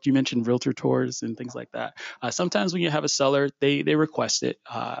 you mentioned realtor tours and things like that. Sometimes when you have a seller, they request it.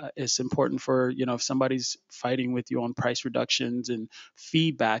 It's important for, if somebody's fighting with you on price reductions and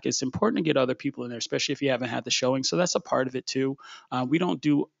feedback, it's important to get other people in there, especially if you haven't had the showing. So that's a part of it too. We don't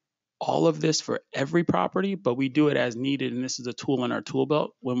do all of this for every property, but we do it as needed. And this is a tool in our tool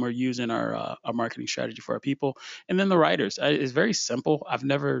belt when we're using our marketing strategy for our people. And then the writers, it's very simple. I've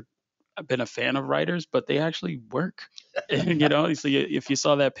never been a fan of writers, but they actually work. And, so if you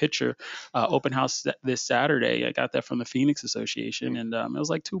saw that picture, open house this Saturday, I got that from the Phoenix Association, and it was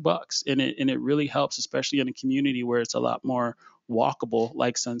like $2, and it really helps, especially in a community where it's a lot more walkable,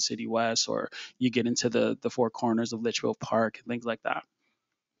 like Sun City West, or you get into the four corners of Litchfield Park and things like that.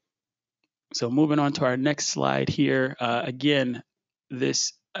 So moving on to our next slide here, again,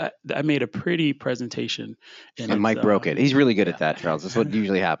 this. I made a pretty presentation. And Mike broke it. He's really good at that, Charles. That's what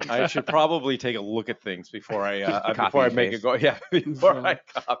usually happens. I should probably take a look at things before I make it go. Yeah, before I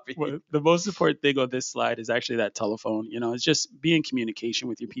copy. Well, the most important thing on this slide is actually that telephone. It's just be in communication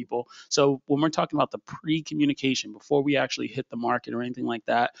with your people. So when we're talking about the pre-communication, before we actually hit the market or anything like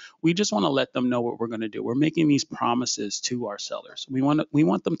that, we just want to let them know what we're going to do. We're making these promises to our sellers. We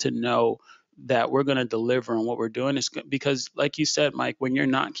want them to know that we're going to deliver on what we're doing, is because, like you said, Mike, when you're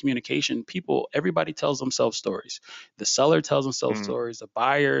not in communication, everybody tells themselves stories. The seller tells themselves stories, the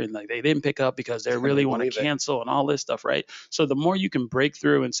buyer, and like they didn't pick up because they really want to cancel and all this stuff, right? So the more you can break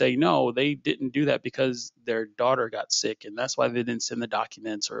through and say, no, they didn't do that because their daughter got sick and that's why they didn't send the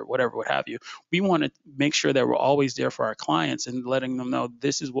documents or whatever, what have you. We want to make sure that we're always there for our clients and letting them know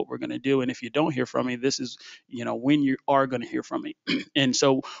this is what we're going to do. And if you don't hear from me, this is, when you are going to hear from me. And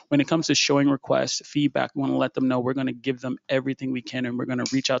so when it comes to showing requests, feedback, we want to let them know we're going to give them everything we can, and we're going to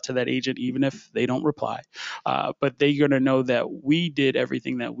reach out to that agent even if they don't reply. But they're going to know that we did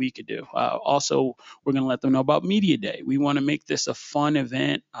everything that we could do. Also, we're going to let them know about Media Day. We want to make this a fun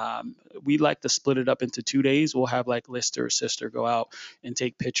event. We like to split it up into 2 days. We'll have like Lister or Sister go out and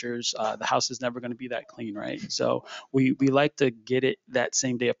take pictures. The house is never going to be that clean, right? So we like to get it that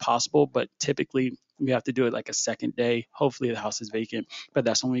same day if possible, but typically we have to do it like a second day. Hopefully the house is vacant, but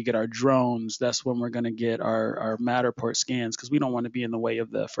that's when we get our drones. That's when we're going to get our Matterport scans, because we don't want to be in the way of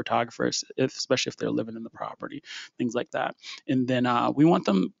the photographers, especially if they're living in the property, things like that. And then we want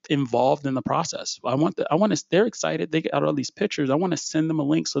them involved in the process. They're excited. They get out all these pictures. I want to send them a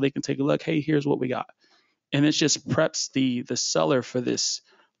link so they can take a look. Hey, here's what we got. And it just preps the seller for this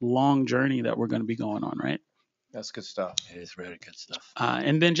long journey that we're going to be going on, right? That's good stuff. It is really good stuff.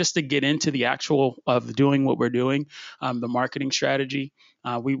 And then just to get into the actual of doing what we're doing, the marketing strategy,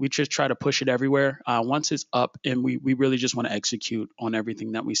 we just try to push it everywhere. Once it's up, and we really just want to execute on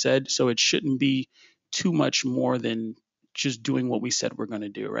everything that we said. So it shouldn't be too much more than just doing what we said we're going to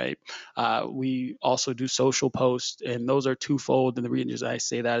do, right? We also do social posts, and those are twofold. And the reason I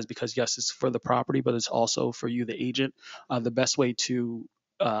say that is because, yes, it's for the property, but it's also for you, the agent. The best way to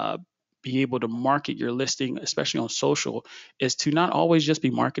be able to market your listing, especially on social, is to not always just be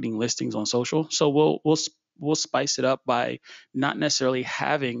marketing listings on social. So we'll spice it up by not necessarily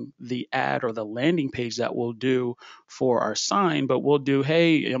having the ad or the landing page that we'll do for our sign, but we'll do,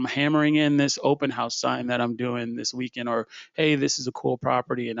 hey, I'm hammering in this open house sign that I'm doing this weekend, or hey, this is a cool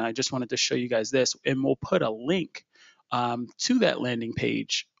property and I just wanted to show you guys this. And we'll put a link to that landing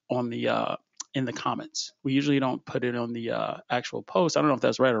page on the in the comments. We usually don't put it on the actual post. I don't know if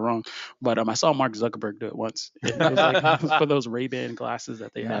that's right or wrong, but I saw Mark Zuckerberg do it once. It was like for those Ray-Ban glasses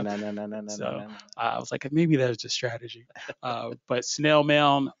that they have. No. I was like, maybe that's a strategy. But snail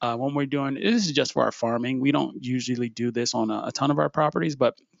mail, when we're doing, this is just for our farming. We don't usually do this on a ton of our properties,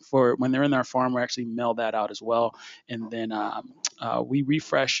 but for when they're in our farm, we actually mail that out as well. And then we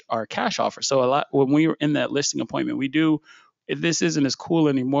refresh our cash offer. So a lot when we were in that listing appointment, we do. This isn't as cool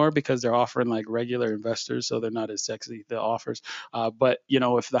anymore because they're offering like regular investors, so they're not as sexy, the offers. But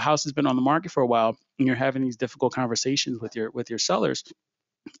if the house has been on the market for a while and you're having these difficult conversations with your sellers,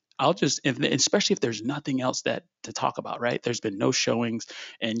 especially if there's nothing else to talk about, right? There's been no showings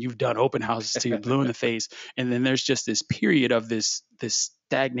and you've done open houses till you're blue in the face. And then there's just this period of this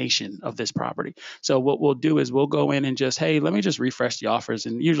stagnation of this property. So what we'll do is we'll go in and just, hey, let me just refresh the offers.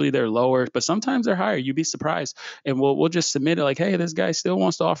 And usually they're lower, but sometimes they're higher. You'd be surprised. And we'll just submit it like, hey, this guy still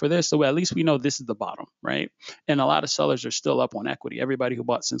wants to offer this. So at least we know this is the bottom, right? And a lot of sellers are still up on equity. Everybody who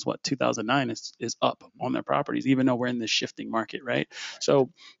bought since 2009 is up on their properties, even though we're in this shifting market, right? So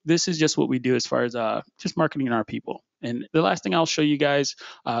this is just what we do as far as just marketing our people. And the last thing I'll show you guys,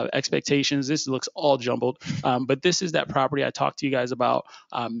 expectations. This looks all jumbled, but this is that property I talked to you guys about.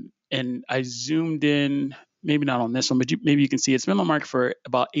 And I zoomed in, maybe not on this one, but maybe you can see it's been on the market for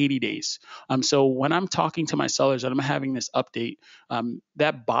about 80 days. So when I'm talking to my sellers and I'm having this update,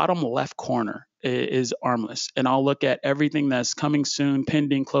 that bottom left corner is armless, and I'll look at everything that's coming soon,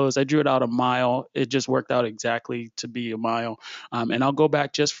 pending, close. I drew it out a mile. It just worked out exactly to be a mile. And I'll go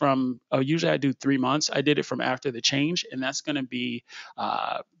back just from, usually I do 3 months. I did it from after the change, and that's going to be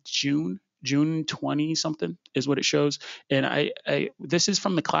June 20 something is what it shows. And I this is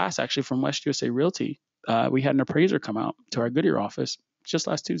from the class, actually, from West USA Realty. We had an appraiser come out to our Goodyear office just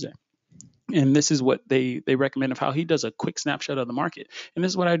last Tuesday. And this is what they recommend of how he does a quick snapshot of the market. And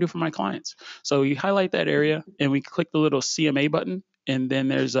this is what I do for my clients. So you highlight that area and we click the little CMA button. And then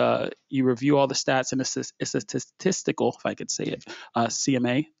there's you review all the stats, and it's a statistical, if I could say it,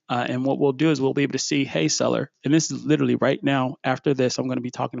 CMA. And what we'll do is we'll be able to see, hey, seller, and this is literally right now. After this, I'm going to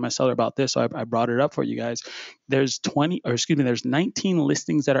be talking to my seller about this. So I brought it up for you guys. There's 19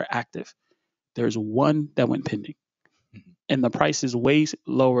 listings that are active. There's one that went pending. And the price is way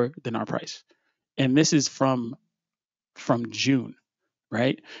lower than our price. And this is from June,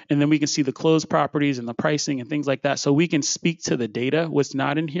 right? And then we can see the closed properties and the pricing and things like that. So we can speak to the data. What's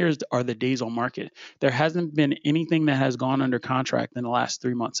not in here are the days on market. There hasn't been anything that has gone under contract in the last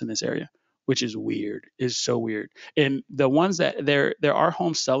 3 months in this area, which is weird. Is so weird. And the ones that there are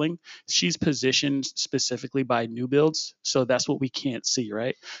homes selling, she's positioned specifically by new builds. So that's what we can't see,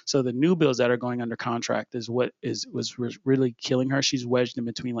 right? So the new builds that are going under contract is what was really killing her. She's wedged in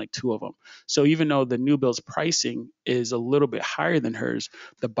between like two of them. So even though the new builds pricing is a little bit higher than hers,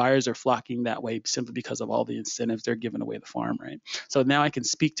 the buyers are flocking that way simply because of all the incentives they're giving away the farm, right? So now I can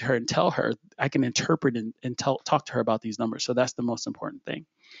speak to her and tell her, I can interpret and talk to her about these numbers. So that's the most important thing.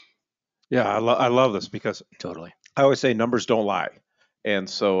 Yeah, I love this because Totally. I always say numbers don't lie. And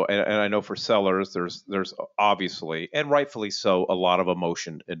so, and I know for sellers, there's obviously, and rightfully so, a lot of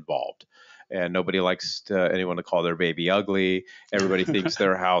emotion involved. And nobody likes anyone to call their baby ugly. Everybody thinks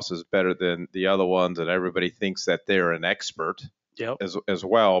their house is better than the other ones, and everybody thinks that they're an expert. Yep. As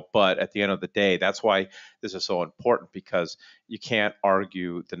well. But at the end of the day, that's why this is so important, because you can't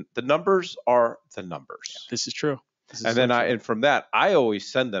argue. The numbers are the numbers. This is true. And then and from that, I always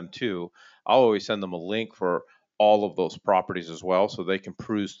send them I'll always send them a link for all of those properties as well, so they can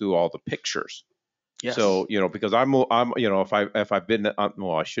peruse through all the pictures. Yes. So, because I'm, if I've been on,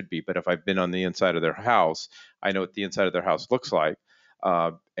 well, I should be, but if I've been on the inside of their house, I know what the inside of their house looks like.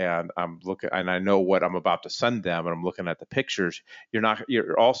 And I'm looking, and I know what I'm about to send them, and I'm looking at the pictures.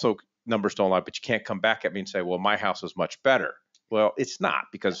 You're also, numbers don't lie, but you can't come back at me and say, well, my house is much better. Well, it's not,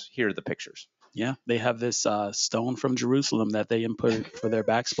 because here are the pictures. Yeah, they have this stone from Jerusalem that they input for their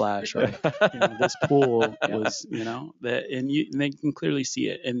backsplash. Or this pool was, and they can clearly see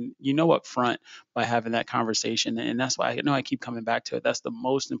it, and up front by having that conversation, and that's why I know I keep coming back to it. That's the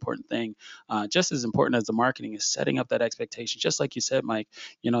most important thing, just as important as the marketing, is setting up that expectation. Just like you said, Mike,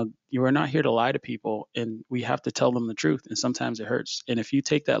 you are not here to lie to people, and we have to tell them the truth, and sometimes it hurts. And if you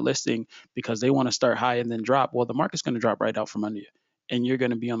take that listing because they want to start high and then drop, well, the market's going to drop right out from under you. And you're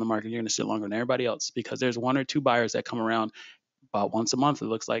going to be on the market. You're going to sit longer than everybody else, because there's one or two buyers that come around about once a month, it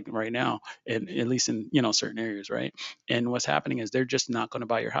looks like right now, and at least in certain areas, right? And what's happening is they're just not going to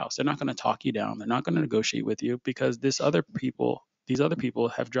buy your house. They're not going to talk you down. They're not going to negotiate with you, because these other people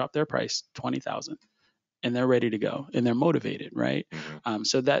have dropped their price $20,000. And they're ready to go, and they're motivated, right? Mm-hmm.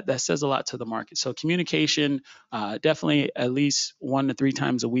 So that says a lot to the market. So communication, definitely at least 1 to 3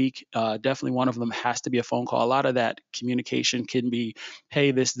 times a week. Definitely one of them has to be a phone call. A lot of that communication can be,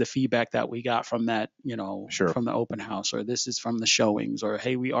 hey, this is the feedback that we got from that, Sure, from the open house, or this is from the showings, or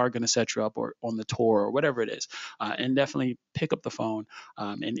hey, we are going to set you up or on the tour, or whatever it is. And definitely pick up the phone.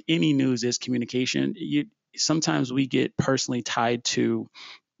 And any news is communication. Sometimes we get personally tied to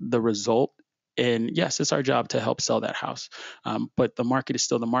the result. And yes, it's our job to help sell that house. But the market is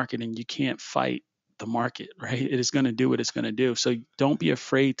still the market, and you can't fight the market, right? It is going to do what it's going to do. So don't be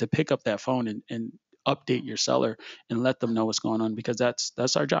afraid to pick up that phone and update your seller and let them know what's going on, because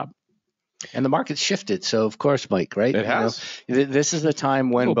that's our job. And the market's shifted. So, of course, Mike, right? It has. This is the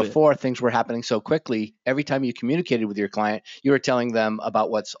time when before things were happening so quickly, every time you communicated with your client, you were telling them about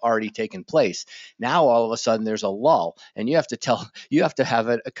what's already taken place. Now, all of a sudden, there's a lull, and you have to have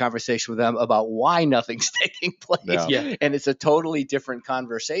a conversation with them about why nothing's taking place. Yeah. And it's a totally different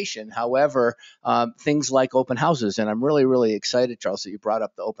conversation. However, things like open houses, and I'm really, really excited, Charles, that you brought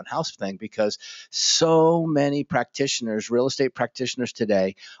up the open house thing, because so many practitioners, real estate practitioners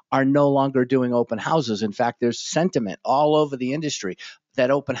today, are no longer doing open houses. In fact, there's sentiment all over the industry.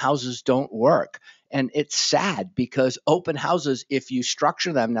 that open houses don't work. And it's sad because open houses, if you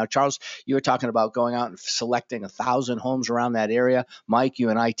structure them, now, Charles, you were talking about going out and selecting 1,000 homes around that area. Mike, you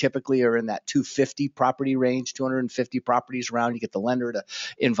and I typically are in that 250 property range, 250 properties around. You get the lender to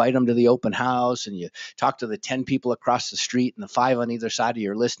invite them to the open house, and you talk to the 10 people across the street and the 5 on either side of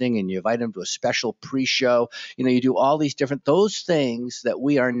your listing, and you invite them to a special pre-show. You do all these those things that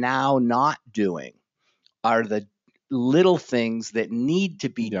we are now not doing are the little things that need to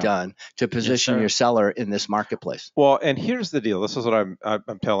be done to position your seller in this marketplace. Well, and here's the deal. This is what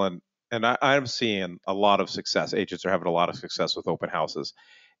I'm telling, and I'm seeing a lot of success. Agents are having a lot of success with open houses.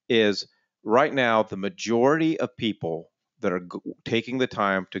 Is right now the majority of people that are taking the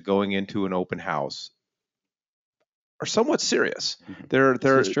time to going into an open house are somewhat serious. They're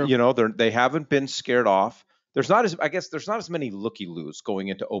they haven't been scared off. There's not as many looky-loos going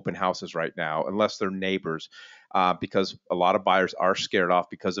into open houses right now, unless they're neighbors, because a lot of buyers are scared off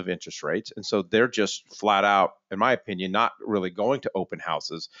because of interest rates. And so they're just flat out, in my opinion, not really going to open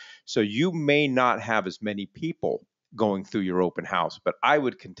houses. So you may not have as many people going through your open house, but I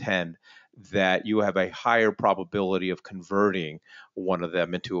would contend that you have a higher probability of converting one of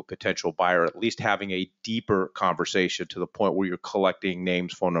them into a potential buyer, at least having a deeper conversation to the point where you're collecting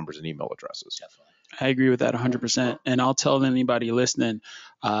names, phone numbers, and email addresses. Definitely. I agree with that 100%. And I'll tell anybody listening,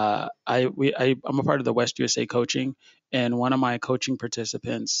 I'm a part of the West USA coaching, and one of my coaching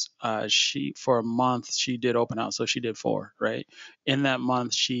participants, she for a month she did open house, so she did 4, right? In that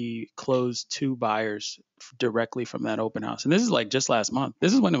month, she closed 2 buyers directly from that open house, and this is like just last month.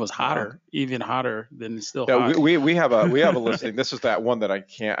 This is when it was hotter, even hotter than it's still hot. We have a listing. This is that one that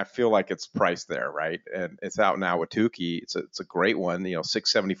I feel like it's priced there, right? And it's out now with Tukey. It's a great one,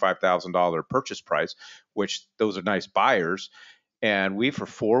 $675,000 purchase price, which those are nice buyers. And we, for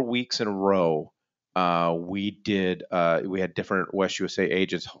 4 weeks in a row, we had different West USA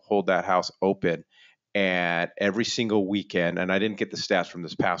agents hold that house open, and every single weekend, and I didn't get the stats from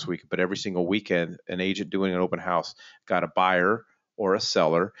this past week, but every single weekend, an agent doing an open house got a buyer or a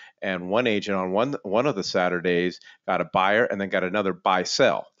seller, and one agent on one of the Saturdays got a buyer and then got another buy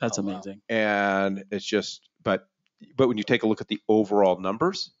sell. That's amazing. And it's just, but when you take a look at the overall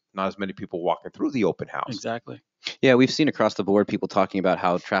numbers, not as many people walking through the open house. Exactly. Yeah, we've seen across the board people talking about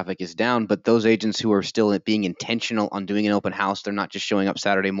how traffic is down, but those agents who are still being intentional on doing an open house, they're not just showing up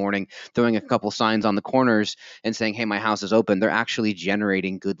Saturday morning, throwing a couple signs on the corners and saying, hey, my house is open. They're actually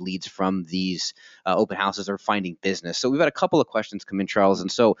generating good leads from these open houses or finding business. So we've had a couple of questions come in, Charles.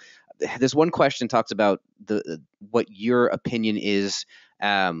 And so this one question talks about what your opinion is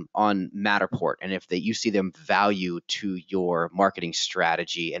on Matterport, and if you see them value to your marketing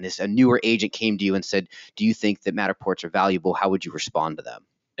strategy, and if a newer agent came to you and said, do you think that Matterports are valuable, how would you respond to them?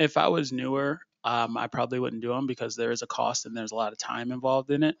 If I was newer, I probably wouldn't do them because there is a cost and there's a lot of time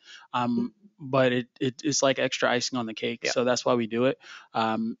involved in it. But it's like extra icing on the cake. Yeah. So that's why we do it.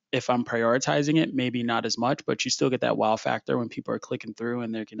 If I'm prioritizing it, maybe not as much, but you still get that wow factor when people are clicking through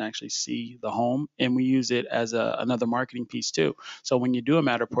and they can actually see the home. And we use it as another marketing piece too. So when you do a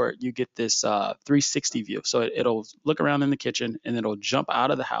Matterport, you get this 360 view. So it'll look around in the kitchen and it'll jump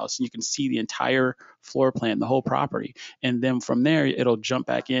out of the house and you can see the entire floor plan, the whole property. And then from there, it'll jump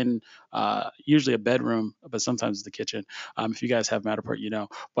back in, usually a bedroom, but sometimes it's the kitchen. If you guys have Matterport, you know,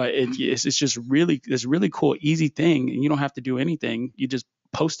 but it's just this really cool, easy thing. And you don't have to do anything. You just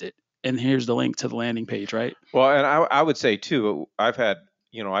post it. And here's the link to the landing page, right? Well, and I would say too, I've had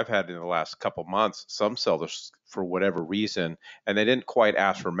in the last couple months, some sellers for whatever reason, and they didn't quite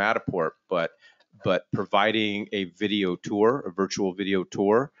ask for Matterport, but providing a video tour, a virtual video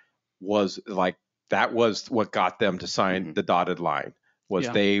tour was like, that was what got them to sign the dotted line.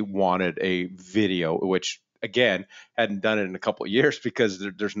 They wanted a video, which again hadn't done it in a couple of years because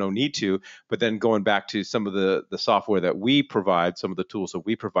there's no need to. But then going back to some of the software that we provide, some of the tools that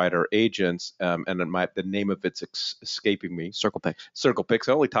we provide our agents, and the name of it's escaping me. CirclePix.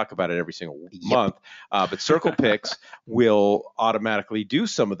 I only talk about it every single month, but CirclePix will automatically do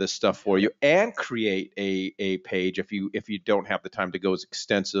some of this stuff for you and create a page if you don't have the time to go as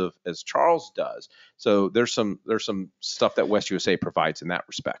extensive as Charles does. So there's some stuff that West USA provides in that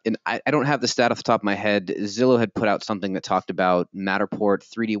respect. And I don't have the stat off the top of my head. Zillow had put out something that talked about Matterport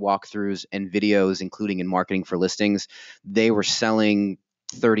 3D walkthroughs and videos, including in marketing for listings. They were selling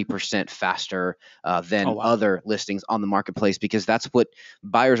 30% faster than other listings on the marketplace, because that's what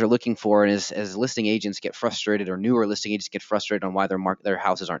buyers are looking for. And as listing agents get frustrated, or newer listing agents get frustrated on why their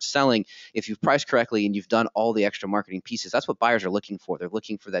houses aren't selling, if you've priced correctly and you've done all the extra marketing pieces, that's what buyers are looking for. They're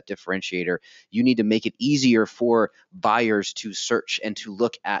looking for that differentiator. You need to make it easier for buyers to search and to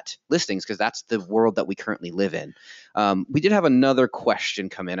look at listings, because that's the world that we currently live in. We did have another question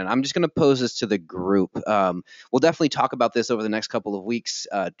come in, and I'm just going to pose this to the group. We'll definitely talk about this over the next couple of weeks.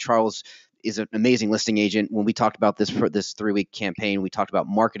 Charles is an amazing listing agent. When we talked about this for this 3-week campaign, we talked about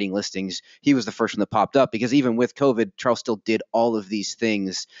marketing listings. He was the first one that popped up because even with COVID, Charles still did all of these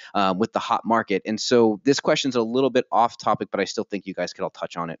things with the hot market. And so this question's a little bit off topic, but I still think you guys could all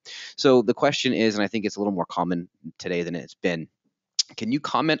touch on it. So the question is, and I think it's a little more common today than it's been, can you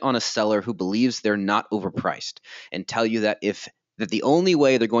comment on a seller who believes they're not overpriced and tell you that the only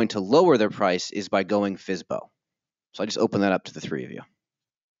way they're going to lower their price is by going FSBO? So I just open that up to the three of you.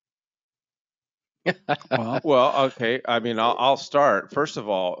 Well, okay. I mean, I'll start. First of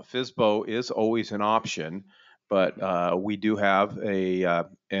all, FSBO is always an option, but we do have a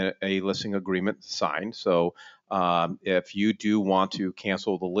listing agreement signed. So if you do want to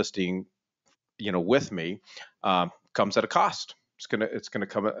cancel the listing, with me, comes at a cost. It's gonna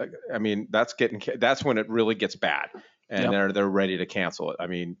come. I mean, that's when it really gets bad, and they're ready to cancel it. I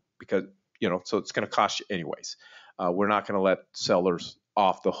mean, because so it's gonna cost you anyways. We're not gonna let sellers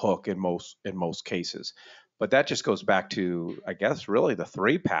off the hook in most cases, but that just goes back to, I guess, really the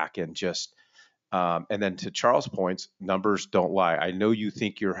 3-pack and just and then to Charles' points, numbers don't lie. I know you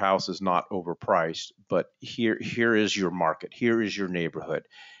think your house is not overpriced, but here is your market, here is your neighborhood,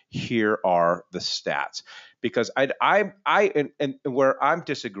 here are the stats. Because I where I'm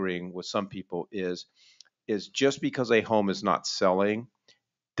disagreeing with some people is just because a home is not selling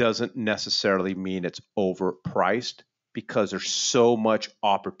doesn't necessarily mean it's overpriced, because there's so much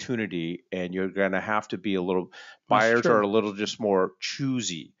opportunity, and you're going to have to be buyers are a little just more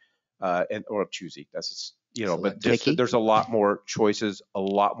choosy, or choosy. That's but just, there's a lot more choices, a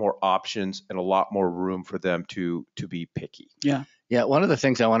lot more options, and a lot more room for them to be picky. Yeah. One of the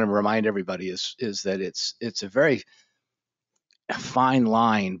things I want to remind everybody is that it's a very fine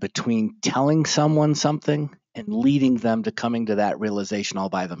line between telling someone something and leading them to coming to that realization all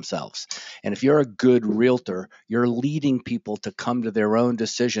by themselves. And if you're a good realtor, you're leading people to come to their own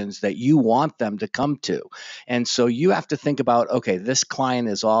decisions that you want them to come to. And so you have to think about, okay, this client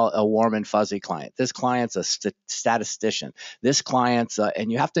is all a warm and fuzzy client. This client's a statistician. This client's, and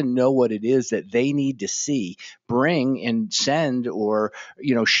you have to know what it is that they need to see, bring and send, or,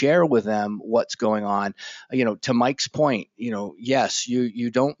 share with them what's going on. To Mike's point, yes,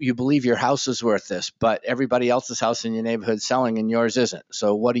 you believe your house is worth this, but everybody else's house in your neighborhood is selling and yours isn't.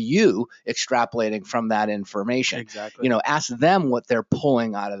 So what are you extrapolating from that information? Exactly. Ask them what they're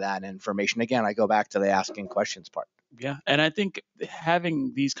pulling out of that information. Again, I go back to the asking questions part. Yeah. And I think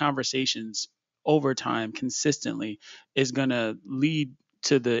having these conversations over time consistently is going to lead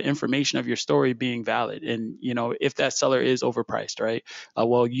to the information of your story being valid. And, if that seller is overpriced, right?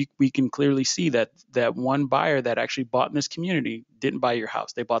 We can clearly see that one buyer that actually bought in this community didn't buy your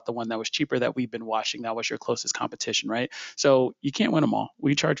house. They bought the one that was cheaper that we've been watching. That was your closest competition, right? So you can't win them all.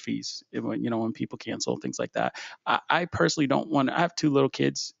 We charge fees, when people cancel, things like that. I personally don't want to. I have 2 little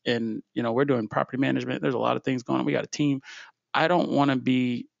kids, and, we're doing property management. There's a lot of things going on. We got a team. I don't want to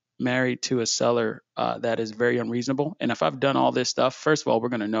be married to a seller that is very unreasonable. And if I've done all this stuff, first of all, we're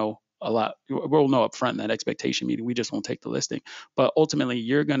going to know a lot. We'll know up front in that expectation meeting. We just won't take the listing. But ultimately,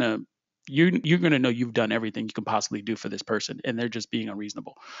 you're going to know you've done everything you can possibly do for this person, and they're just being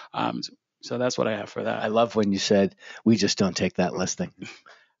unreasonable. So that's what I have for that. I love when you said, we just don't take that listing.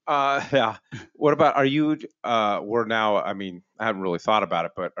 Yeah. What about, are you, we're now, I mean, I haven't really thought about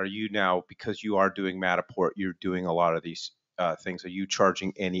it, but are you now, because you are doing Matterport, you're doing a lot of these things, are you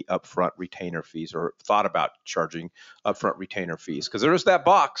charging any upfront retainer fees, or thought about charging upfront retainer fees? Because there is that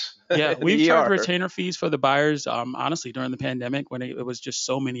box. Yeah, we've charged retainer fees for the buyers. Honestly, during the pandemic, when it was just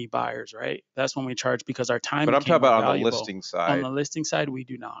so many buyers, right? That's when we charge, because our time. But I'm talking about valuable. On the listing side. On the listing side, we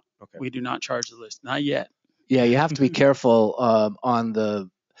do not. Okay. We do not charge the list, not yet. Yeah, you have to be careful on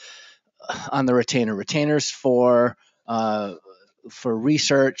the retainer. Retainers for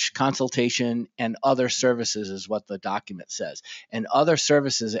research, consultation, and other services is what the document says. And other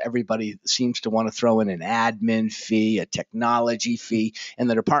services, everybody seems to want to throw in an admin fee, a technology fee, and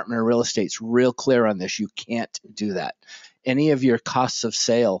the Department of Real Estate's real clear on this. You can't do that. Any of your costs of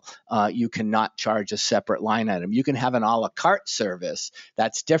sale, you cannot charge a separate line item. You can have an a la carte service,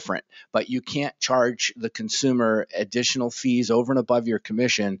 that's different, but you can't charge the consumer additional fees over and above your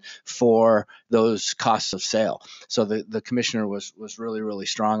commission for those costs of sale. So the commissioner was really, really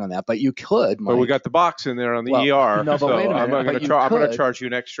strong on that. But you could, Mike. But we got the box in there on the ER. No, but wait a minute. I'm going to charge you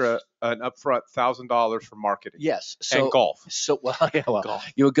an extra an upfront $1,000 for marketing. Yes. And golf. So well, Golf.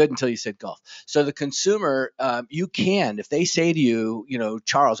 you were good until you said golf. So the consumer, you can, if they say to you,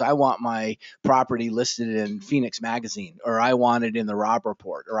 Charles, I want my property listed in Phoenix Magazine, or I want it in the Robb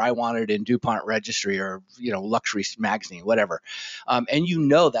Report, or I want it in DuPont Registry, or Luxury Magazine, whatever, and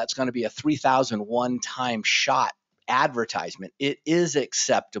that's going to be a 3,000 one-time shot advertisement, it is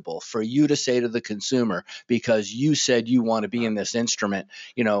acceptable for you to say to the consumer, because you said you want to be in this instrument,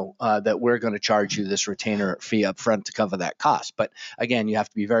 that we're going to charge you this retainer fee up front to cover that cost. But again, you have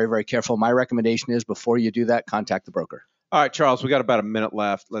to be very, very careful. My recommendation is, before you do that, contact the broker. All right, Charles, we got about a minute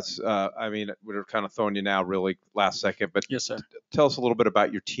left. Let's, we're kind of throwing you now really last second, but Yes, sir. Tell us a little bit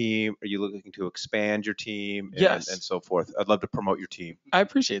about your team. Are you looking to expand your team Yes. and so forth? I'd love to promote your team. I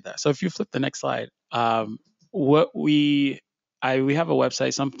appreciate that. So if you flip the next slide, we have a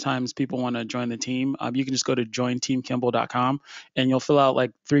website. Sometimes people want to join the team. You can just go to jointeamkimball.com and you'll fill out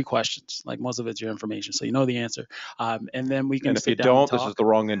like 3 questions. Like, most of it's your information, so you know the answer. And then we can. And if you sit down don't, and talk. this is the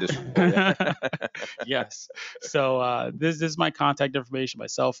wrong industry. Yes. So this is my contact information, my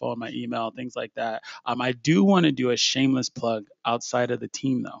cell phone, my email, things like that. I do want to do a shameless plug outside of the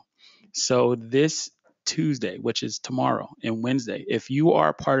team, though. So this Tuesday, which is tomorrow, and Wednesday, if you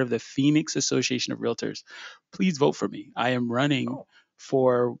are part of the Phoenix Association of Realtors, please vote for me. I am running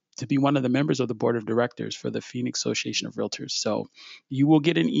to be one of the members of the board of directors for the Phoenix Association of Realtors. So you will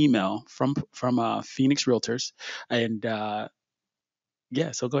get an email from Phoenix Realtors, and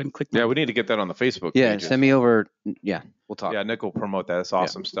so go ahead and click. Yeah, we need to get that on the Facebook. Yeah, pages. send me over. Yeah, we'll talk. Yeah, Nick will promote that. That's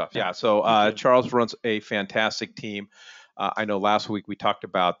awesome stuff. Yeah, so Charles runs a fantastic team. I know last week we talked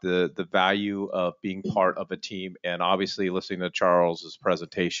about the value of being part of a team, and obviously listening to Charles's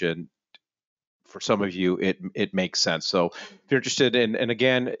presentation, for some of you, it makes sense. So if you're interested in, and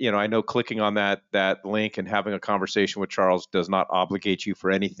again, I know clicking on that link and having a conversation with Charles does not obligate you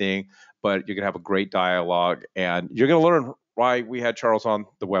for anything, but you're gonna have a great dialogue, and you're gonna learn why we had Charles on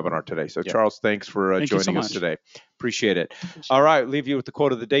the webinar today. So Charles, thanks for joining us today. Appreciate it. All right, leave you with the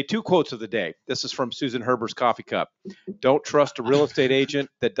quote of the day. 2 quotes of the day. This is from Susan Herber's Coffee Cup. Don't trust a real estate agent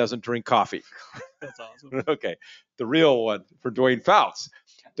that doesn't drink coffee. That's awesome. Okay. The real one for Dwayne Fouts.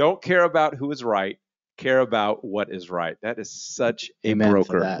 Don't care about who is right. Care about what is right. That is such a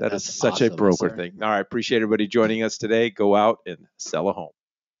broker. That is such a broker thing. All right. Appreciate everybody joining us today. Go out and sell a home.